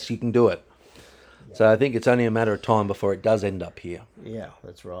 yes, you can do it. Yeah. So I think it's only a matter of time before it does end up here. Yeah,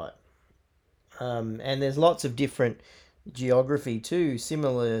 that's right. And there's lots of different geography too,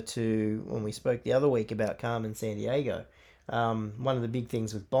 similar to when we spoke the other week about Carmen Sandiego. One of the big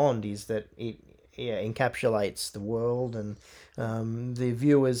things with Bond is that it encapsulates the world, and the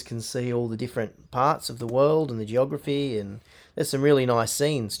viewers can see all the different parts of the world and the geography, and there's some really nice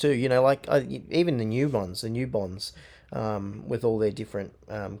scenes too. You know, like even the new Bonds, with all their different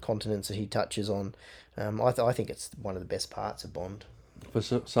continents that he touches on. I think it's one of the best parts of Bond. For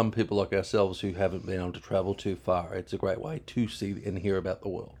some people like ourselves who haven't been able to travel too far, it's a great way to see and hear about the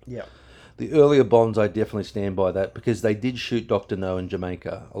world. Yeah. The earlier Bonds, I definitely stand by that, because they did shoot Dr. No in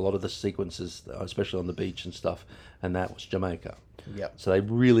Jamaica. A lot of the sequences, especially on the beach and stuff, and that was Jamaica. Yeah. So they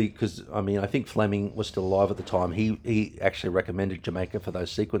really, because, I mean, I think Fleming was still alive at the time. He actually recommended Jamaica for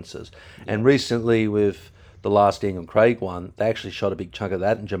those sequences. Yeah. And recently with the last Daniel Craig one, they actually shot a big chunk of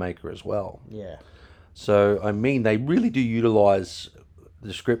that in Jamaica as well. Yeah. So, I mean, they really do utilise the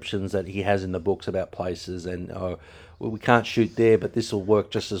descriptions that he has in the books about places, and well, we can't shoot there, but this will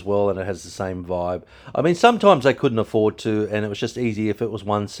work just as well, and it has the same vibe. I mean, sometimes they couldn't afford to, and it was just easy if it was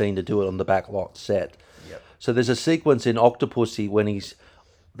one scene to do it on the back lot set. Yep. So there's a sequence in Octopussy when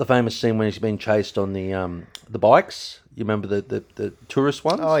the famous scene when he's being chased on the bikes. You remember the tourist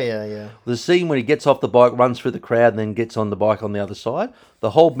ones? Oh, yeah. The scene when he gets off the bike, runs through the crowd, and then gets on the bike on the other side.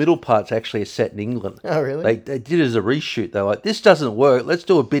 The whole middle part's actually set in England. Oh, really? They did it as a reshoot. They're like, this doesn't work. Let's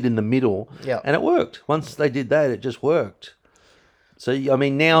do a bit in the middle. Yeah. And it worked. Once they did that, it just worked. So, I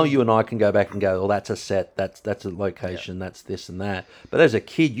mean, now you and I can go back and go, well, that's a set, that's a location, that's this and that. But as a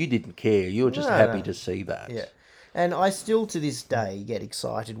kid, you didn't care. You were just happy to see that. Yeah. And I still, to this day, get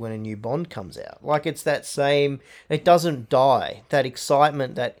excited when a new Bond comes out. Like, it's that same... It doesn't die. That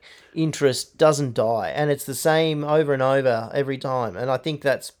excitement, that interest doesn't die. And it's the same over and over every time. And I think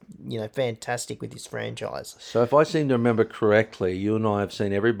that's, fantastic with this franchise. So if I seem to remember correctly, you and I have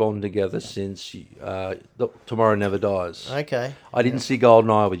seen every Bond together since Tomorrow Never Dies. Okay. I didn't see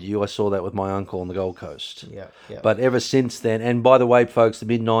GoldenEye with you. I saw that with my uncle on the Gold Coast. Yeah. But ever since then, and by the way, folks, the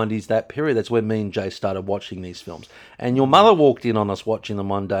mid-90s, that period, that's when me and Jay started watching these films. And your mother walked in on us watching them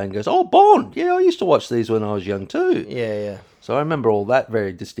one day and goes, oh, Bond! Yeah, I used to watch these when I was young too. Yeah. So I remember all that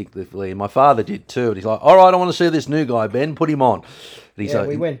very distinctively. And my father did too. And he's like, all right, I want to see this new guy, Ben. Put him on. And he's like,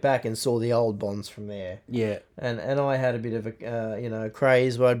 we went back and saw the old Bonds from there. Yeah. And I had a bit of a,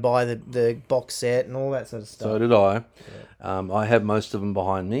 craze where I'd buy the box set and all that sort of stuff. So did I. Yeah. I have most of them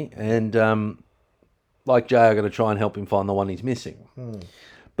behind me. And like Jay, I'm going to try and help him find the one he's missing.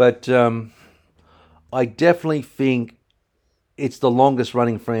 But I definitely think it's the longest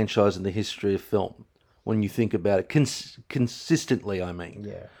running franchise in the history of film. When you think about it, consistently, I mean.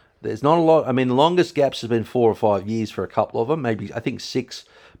 Yeah. There's not a lot. I mean, the longest gaps has been 4 or 5 years for a couple of them. Maybe, I think 6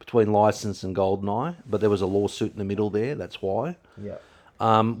 between License and GoldenEye. But there was a lawsuit in the middle there. That's why. Yeah.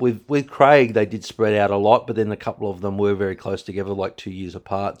 With Craig, they did spread out a lot. But then a couple of them were very close together, like 2 years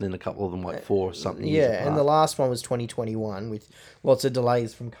apart. And then a couple of them like 4 or something years apart. Yeah, and the last one was 2021 with lots of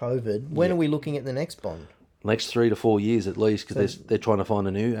delays from COVID. When are we looking at the next Bond? Next 3 to 4 years at least, because they're trying to find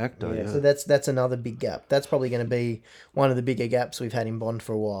a new actor. Yeah. So that's another big gap. That's probably going to be one of the bigger gaps we've had in Bond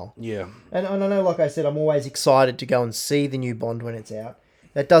for a while. Yeah. And I know, like I said, I'm always excited to go and see the new Bond when it's out.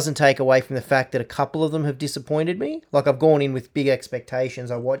 That doesn't take away from the fact that a couple of them have disappointed me. Like, I've gone in with big expectations.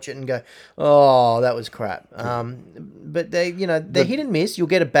 I watch it and go, oh, that was crap. But they're hit and miss. You'll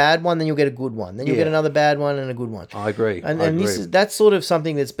get a bad one, then you'll get a good one. Then you'll get another bad one and a good one. I agree. And that's sort of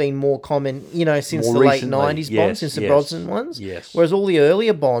something that's been more common, since more the recently. late 90s Bonds, since the Brosnan ones. Yes. Whereas all the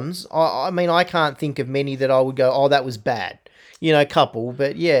earlier Bonds, I mean, I can't think of many that I would go, oh, that was bad. A couple,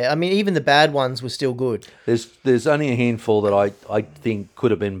 but yeah, I mean, even the bad ones were still good. There's only a handful that I think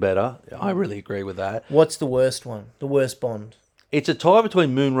could have been better. I really agree with that. What's the worst one? The worst Bond? It's a tie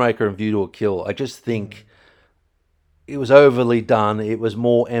between Moonraker and View to a Kill. I just think it was overly done. It was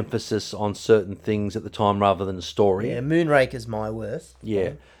more emphasis on certain things at the time rather than the story. Yeah, Moonraker's my worst.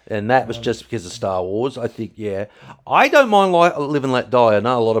 Yeah, and that was just because of Star Wars. I think, yeah. I don't mind Live and Let Die. I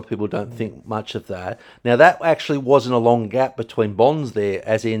know a lot of people don't think much of that. Now, that actually wasn't a long gap between Bonds there,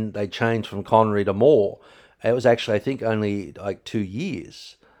 as in they changed from Connery to Moore. It was actually, I think, only like 2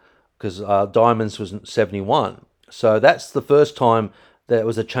 years, because Diamonds was in 71. So that's the first time that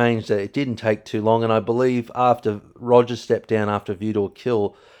was a change that it didn't take too long. And I believe after Roger stepped down after View to a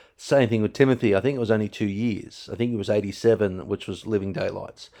Kill, same thing with Timothy. I think it was only 2 years. I think it was 87, which was Living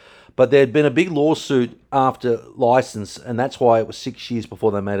Daylights. But there had been a big lawsuit after License, and that's why it was 6 years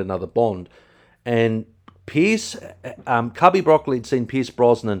before they made another Bond. And Pierce, Cubby Broccoli had seen Pierce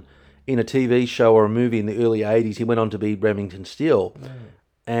Brosnan in a TV show or a movie in the early 80s. He went on to be Remington Steele.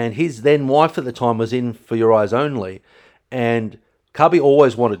 And his then wife at the time was in For Your Eyes Only. And Cubby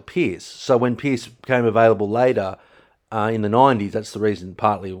always wanted Pierce. So when Pierce became available later in the 90s, that's the reason,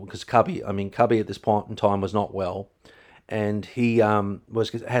 partly because Cubby at this point in time was not well. And he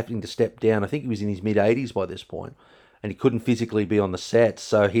was having to step down. I think he was in his mid-80s by this point, and he couldn't physically be on the set.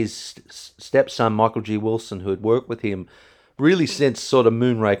 So his stepson, Michael G. Wilson, who had worked with him really since sort of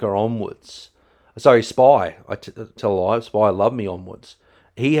Moonraker onwards. Sorry, Spy. Tell a lie. Spy Love Me onwards.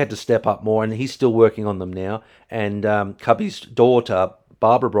 He had to step up more, and he's still working on them now. And Cubby's daughter,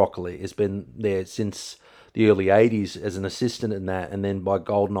 Barbara Broccoli, has been there since the early 80s as an assistant in that, and then by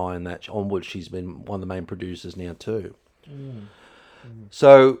Goldeneye and that onwards, she's been one of the main producers now too.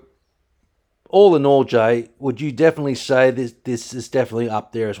 So, all in all, Jay, would you definitely say this is definitely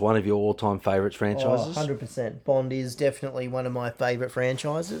up there as one of your all-time favourite franchises? 100%. Bond is definitely one of my favourite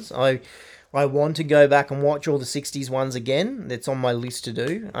franchises. I want to go back and watch all the 60s ones again. That's on my list to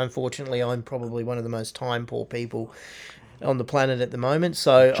do. Unfortunately, I'm probably one of the most time-poor people on the planet at the moment.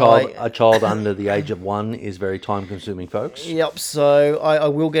 So a child under the age of 1 is very time-consuming, folks. Yep. So I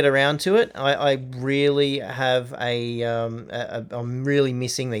will get around to it. I really have I'm really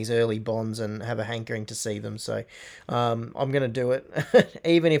missing these early Bonds and have a hankering to see them. So I'm going to do it,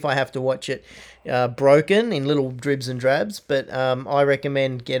 even if I have to watch it broken in little dribs and drabs. But I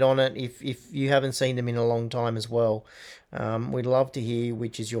recommend get on it if you haven't seen them in a long time as well. We'd love to hear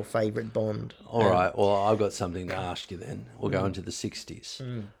which is your favourite Bond. All right. Well, I've got something to ask you then. We'll go into the 60s.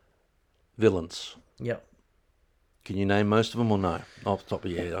 Villains. Yep. Can you name most of them or no? Off the top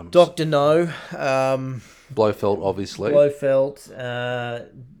of your head. Dr. No. Blofeld, obviously. Blofeld.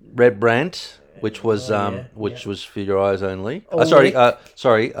 Red Brandt, which was For Your Eyes Only. From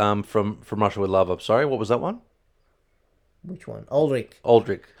Russia with Love. I'm sorry. What was that one? Which one? Ulrich.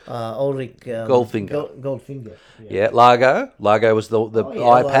 Goldfinger. Goldfinger. Yeah. Largo. Largo was the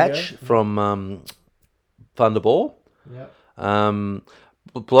eye Largo. patch from Thunderball. Yeah.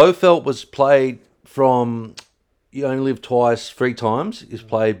 Blofeld was played from You Only Live Twice, 3 times. Is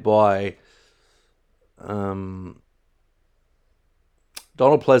played by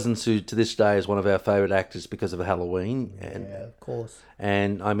Donald Pleasance, who to this day is one of our favourite actors because of Halloween. And, yeah, of course.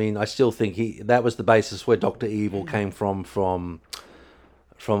 And I mean, I still think that was the basis where Dr. Evil came from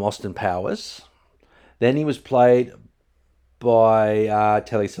Austin Powers. Then he was played by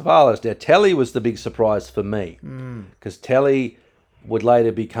Telly Savalas. Now, Telly was the big surprise for me because Telly would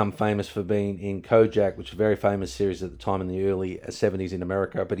later become famous for being in Kojak, which was a very famous series at the time in the early 70s in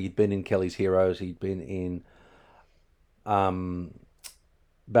America. But he'd been in Kelly's Heroes. He'd been in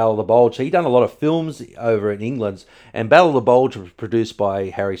Battle of the Bulge. So he'd done a lot of films over in England, and Battle of the Bulge was produced by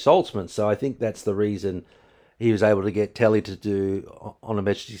Harry Saltzman. So I think that's the reason he was able to get Telly to do On Her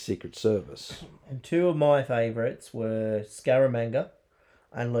Majesty's Secret Service. And 2 of my favourites were Scaramanga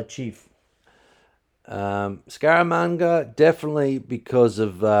and Le Chief. Scaramanga, definitely because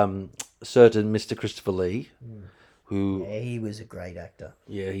of certain Mr. Christopher Lee, who... Yeah, he was a great actor.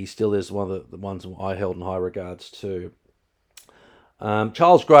 Yeah, he still is one of the ones I held in high regards too.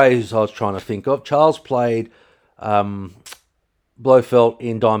 Charles Gray, who I was trying to think of. Charles played Blofeld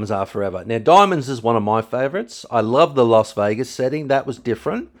in Diamonds Are Forever. Now, Diamonds is one of my favourites. I love the Las Vegas setting. That was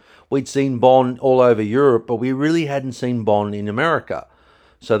different. We'd seen Bond all over Europe, but we really hadn't seen Bond in America.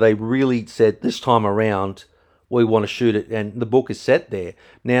 So they really said, this time around, we want to shoot it, and the book is set there.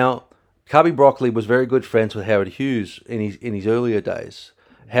 Now, Cubby Broccoli was very good friends with Howard Hughes in his earlier days.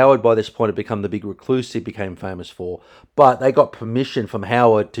 Howard, by this point, had become the big recluse he became famous for. But they got permission from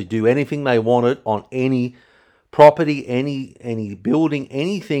Howard to do anything they wanted on any property, any building,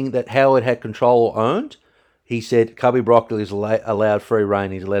 anything that Howard had control or owned. He said Cubby Broccoli is allowed free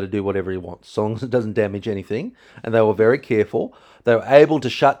rein. He's allowed to do whatever he wants, as long as it doesn't damage anything. And they were very careful. They were able to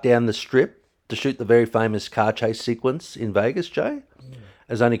shut down the strip to shoot the very famous car chase sequence in Vegas, Jay.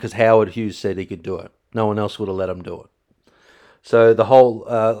 As only because Howard Hughes said he could do it. No one else would have let him do it. So the whole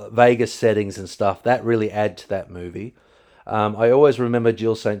Vegas settings and stuff, that really add to that movie. I always remember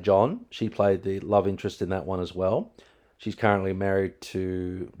Jill St. John. She played the love interest in that one as well. She's currently married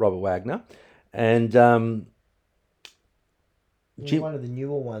to Robert Wagner. And One of the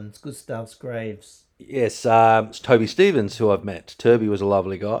newer ones, Gustav Graves. yes, it's Toby Stevens, who I've met. Toby was a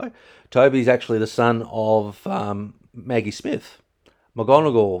lovely guy. Toby's actually the son of Maggie Smith,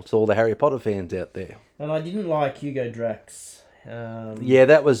 McGonagall, to all the Harry Potter fans out there. And I didn't like Hugo Drax. Yeah,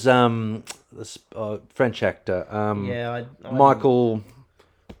 that was this French actor. Michael.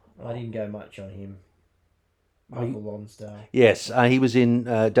 I didn't go much on him. Michael Lonsdale. Yes, he was in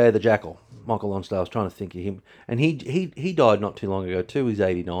Day of the Jackal. Michael Lonsdale. I was trying to think of him, and he died not too long ago too. He's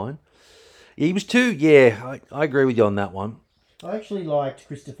 89. He was too. Yeah, I agree with you on that one. I actually liked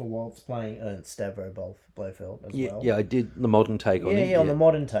Christopher Waltz playing Ernst Stavro Blofeld as well. Yeah, I did the modern take on him. Yeah, on the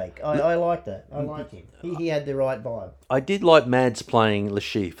modern take. I like that. I like him. He had the right vibe. I did like Mads playing Le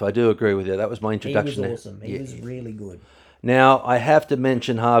Chiffre. I do agree with you. That was my introduction. He was awesome. He was really good. Now, I have to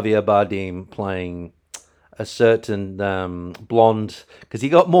mention Javier Bardem playing a certain blonde, because he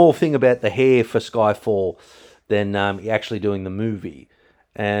got more thing about the hair for Skyfall than actually doing the movie.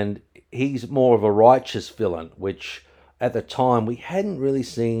 And he's more of a righteous villain, which at the time we hadn't really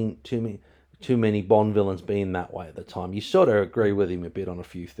seen too many Bond villains being that way at the time. You sort of agree with him a bit on a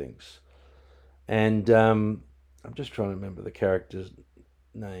few things. And I'm just trying to remember the character's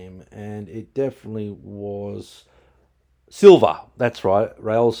name, and it definitely was Silva. That's right,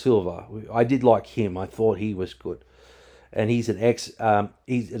 Raul Silva. I did like him. I thought he was good, and he's an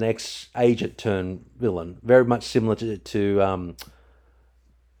ex agent turned villain, very much similar to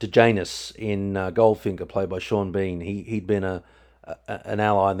Janus in Goldfinger, played by Sean Bean. He'd been an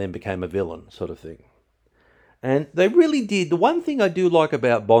ally and then became a villain, sort of thing. And they really did. The one thing I do like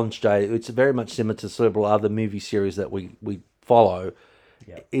about Bond, Jay, it's very much similar to several other movie series that we follow,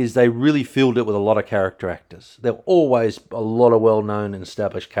 is they really filled it with a lot of character actors. There were always a lot of well-known and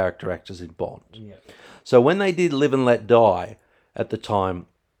established character actors in Bond. Yeah. So when they did Live and Let Die at the time,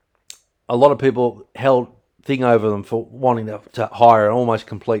 a lot of people held thing over them for wanting to hire an almost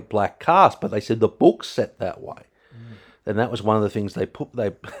complete black cast, but they said the book's set that way. And that was one of the things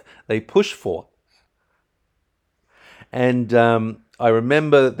they pushed for. And I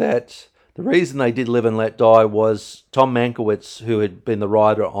remember that the reason they did Live and Let Die was Tom Mankiewicz, who had been the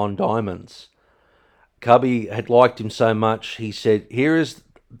writer on Diamonds. Cubby had liked him so much, he said, here is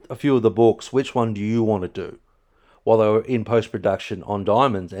a few of the books, which one do you want to do? While they were in post-production on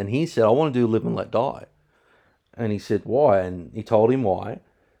Diamonds. And he said, I want to do Live and Let Die. And he said, why? And he told him why.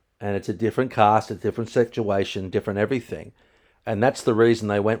 And it's a different cast, a different situation, different everything. And that's the reason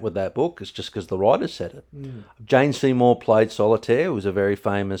they went with that book. It's just because the writer said it. Jane Seymour played Solitaire, who was a very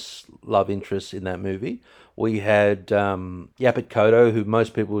famous love interest in that movie. We had Yaphet Kotto, who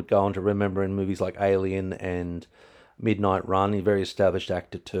most people would go on to remember in movies like Alien and Midnight Run. He's a very established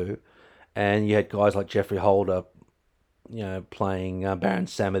actor too. And you had guys like Geoffrey Holder, playing Baron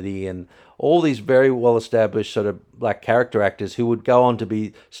Samedi, and all these very well-established sort of black character actors who would go on to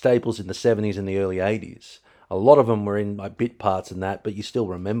be staples in the 70s and the early 80s. A lot of them were in bit parts in that, but you still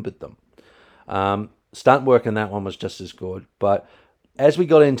remembered them. Stunt work in that one was just as good. But as we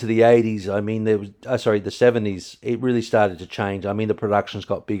got into the 80s, the 70s, it really started to change. I mean, the productions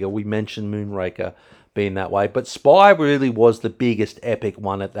got bigger. We mentioned Moonraker being that way. But Spy really was the biggest epic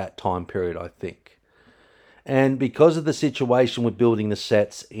one at that time period, I think. And because of the situation with building the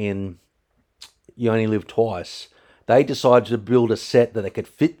sets in You Only Live Twice, they decided to build a set that they could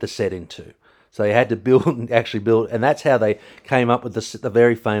fit the set into. So they had to build, and that's how they came up with the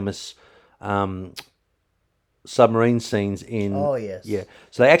very famous submarine scenes in... Oh, yes. Yeah.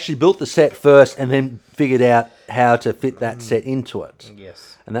 So they actually built the set first and then figured out how to fit that set into it.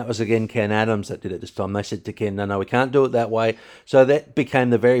 Yes. And that was, again, Ken Adams that did it this time. They said to Ken, no, we can't do it that way. So that became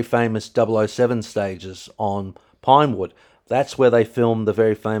the very famous 007 stages on Pinewood. That's where they filmed the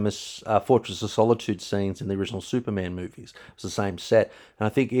very famous Fortress of Solitude scenes in the original Superman movies. It was the same set. And I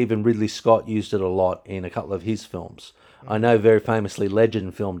think even Ridley Scott used it a lot in a couple of his films. I know very famously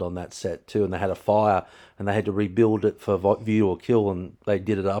Legend filmed on that set too, and they had a fire and they had to rebuild it for View or Kill, and they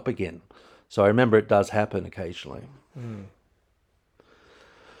did it up again. So I remember it does happen occasionally. I'm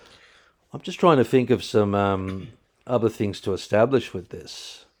just trying to think of some other things to establish with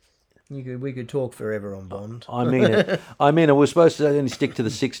this. We could talk forever on Bond. I mean, we're supposed to only stick to the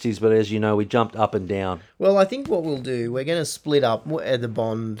 60s, but as you know, we jumped up and down. Well, I think what we'll do, we're going to split up the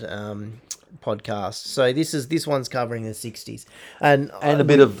Bond podcast. So this one's covering the 60s. And a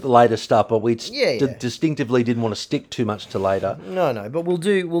bit of later stuff, but we distinctively didn't want to stick too much to later. No, but we'll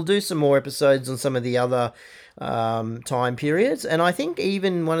do some more episodes on some of the other time periods. And I think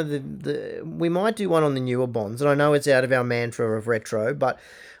even one of the we might do one on the newer Bonds. And I know it's out of our mantra of retro, but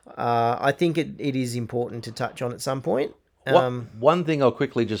I think it is important to touch on at some point. One thing I'll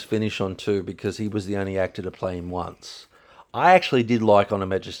quickly just finish on too, because he was the only actor to play him once. I actually did like On Her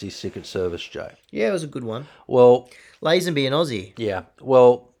Majesty's Secret Service, Jay. Yeah, it was a good one. Well, Lazenby and Aussie. yeah.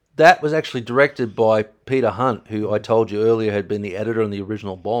 Well, that was actually directed by Peter Hunt, who I told you earlier had been the editor on the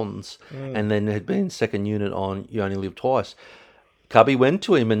original Bonds and then had been second unit on You Only Live Twice. Cubby went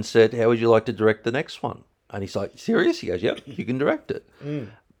to him and said, how would you like to direct the next one? And he's like, serious? He goes, yep, you can direct it.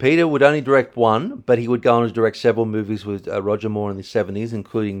 Peter would only direct one, but he would go on to direct several movies with Roger Moore in the 70s,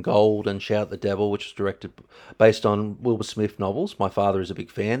 including Gold and Shout the Devil, which was directed based on Wilbur Smith novels. My father is a big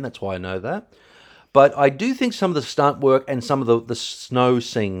fan, that's why I know that. But I do think some of the stunt work and some of the snow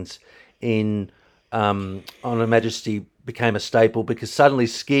scenes in On Her Majesty became a staple, because suddenly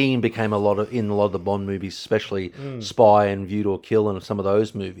skiing became in a lot of the Bond movies, especially Spy and View to a Kill and some of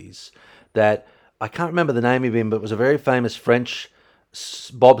those movies. That I can't remember the name of him, but it was a very famous French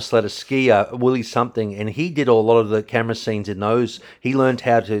bobsledder skier, Willie something, and he did a lot of the camera scenes in those. He learned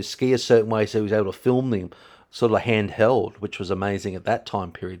how to ski a certain way, so he was able to film them sort of handheld, which was amazing at that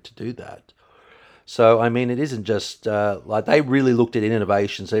time period to do that. So, I mean, it isn't just like they really looked at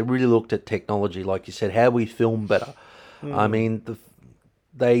innovations. They really looked at technology, like you said, how we film better. I mean,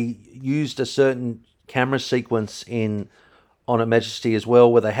 they used a certain camera sequence in On Her Majesty as well,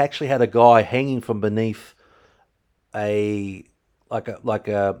 where they actually had a guy hanging from beneath a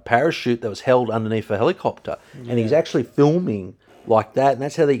parachute that was held underneath a helicopter, and he's actually filming like that, and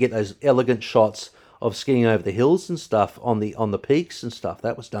that's how they get those elegant shots of skiing over the hills and stuff on the peaks and stuff.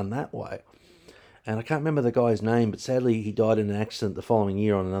 That was done that way. And I can't remember the guy's name, but sadly he died in an accident the following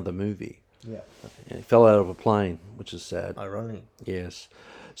year on another movie. Yeah, he fell out of a plane, which is sad. Ironic. Yes.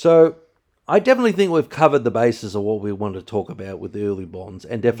 So I definitely think we've covered the basis of what we wanted to talk about with the early Bonds,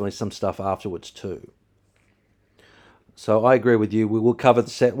 and definitely some stuff afterwards too. So I agree with you. We will cover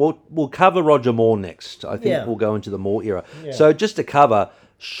the set. We'll cover Roger Moore next. I think we'll go into the Moore era. Yeah. So just to cover,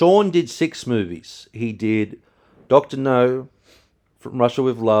 Sean did 6 movies. He did Dr. No, From Russia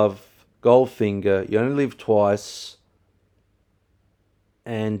with Love, Goldfinger, You Only Live Twice,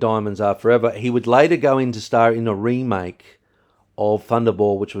 and Diamonds Are Forever. He would later go in to star in a remake of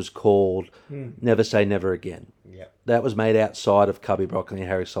Thunderball, which was called Never Say Never Again. That was made outside of Cubby Broccoli and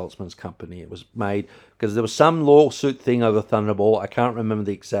Harry Saltzman's company. It was made because there was some lawsuit thing over Thunderball. I can't remember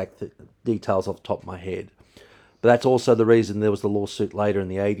the exact details off the top of my head. But that's also the reason there was the lawsuit later in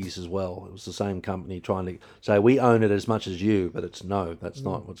the 80s as well. It was the same company trying to say, we own it as much as you, but it's no, that's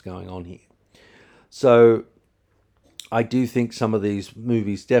not what's going on here. So I do think some of these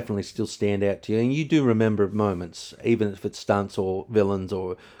movies definitely still stand out to you. And you do remember moments, even if it's stunts or villains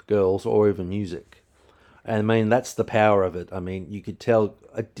or girls or even music. And I mean, that's the power of it. I mean, you could tell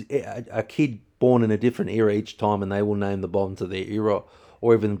a kid born in a different era each time, and they will name the Bond to their era,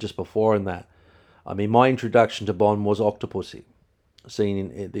 or even just before in that. I mean, my introduction to Bond was Octopussy,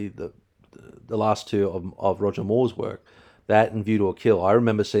 seen in the last two of Roger Moore's work, that and View to a Kill. I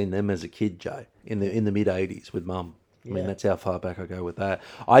remember seeing them as a kid, Jay, in the mid '80s with Mum. I mean, that's how far back I go with that.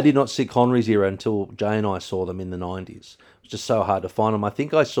 I did not see Connery's era until Jay and I saw them in the '90s. It was just so hard to find them. I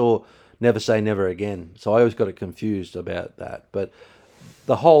think I saw Never Say Never Again, so I always got it confused about that. But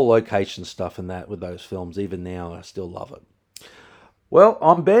the whole location stuff and that with those films, even now, I still love it. Well,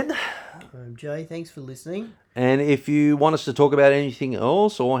 I'm Ben. I'm Jay. Thanks for listening. And if you want us to talk about anything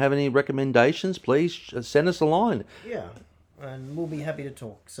else or have any recommendations, please send us a line. Yeah, and we'll be happy to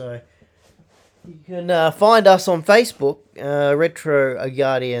talk. So you can find us on Facebook, Retro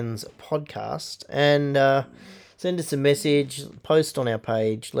Guardians Podcast, and send us a message, post on our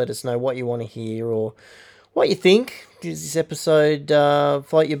page, let us know what you want to hear or what you think. Does this episode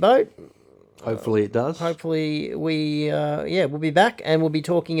float your boat? Hopefully it does. Hopefully we'll be back and we'll be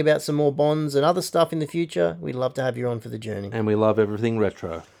talking about some more Bonds and other stuff in the future. We'd love to have you on for the journey. And we love everything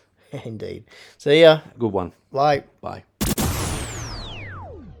retro. Indeed. See ya. Good one. Bye. Bye.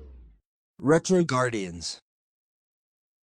 Retro Guardians.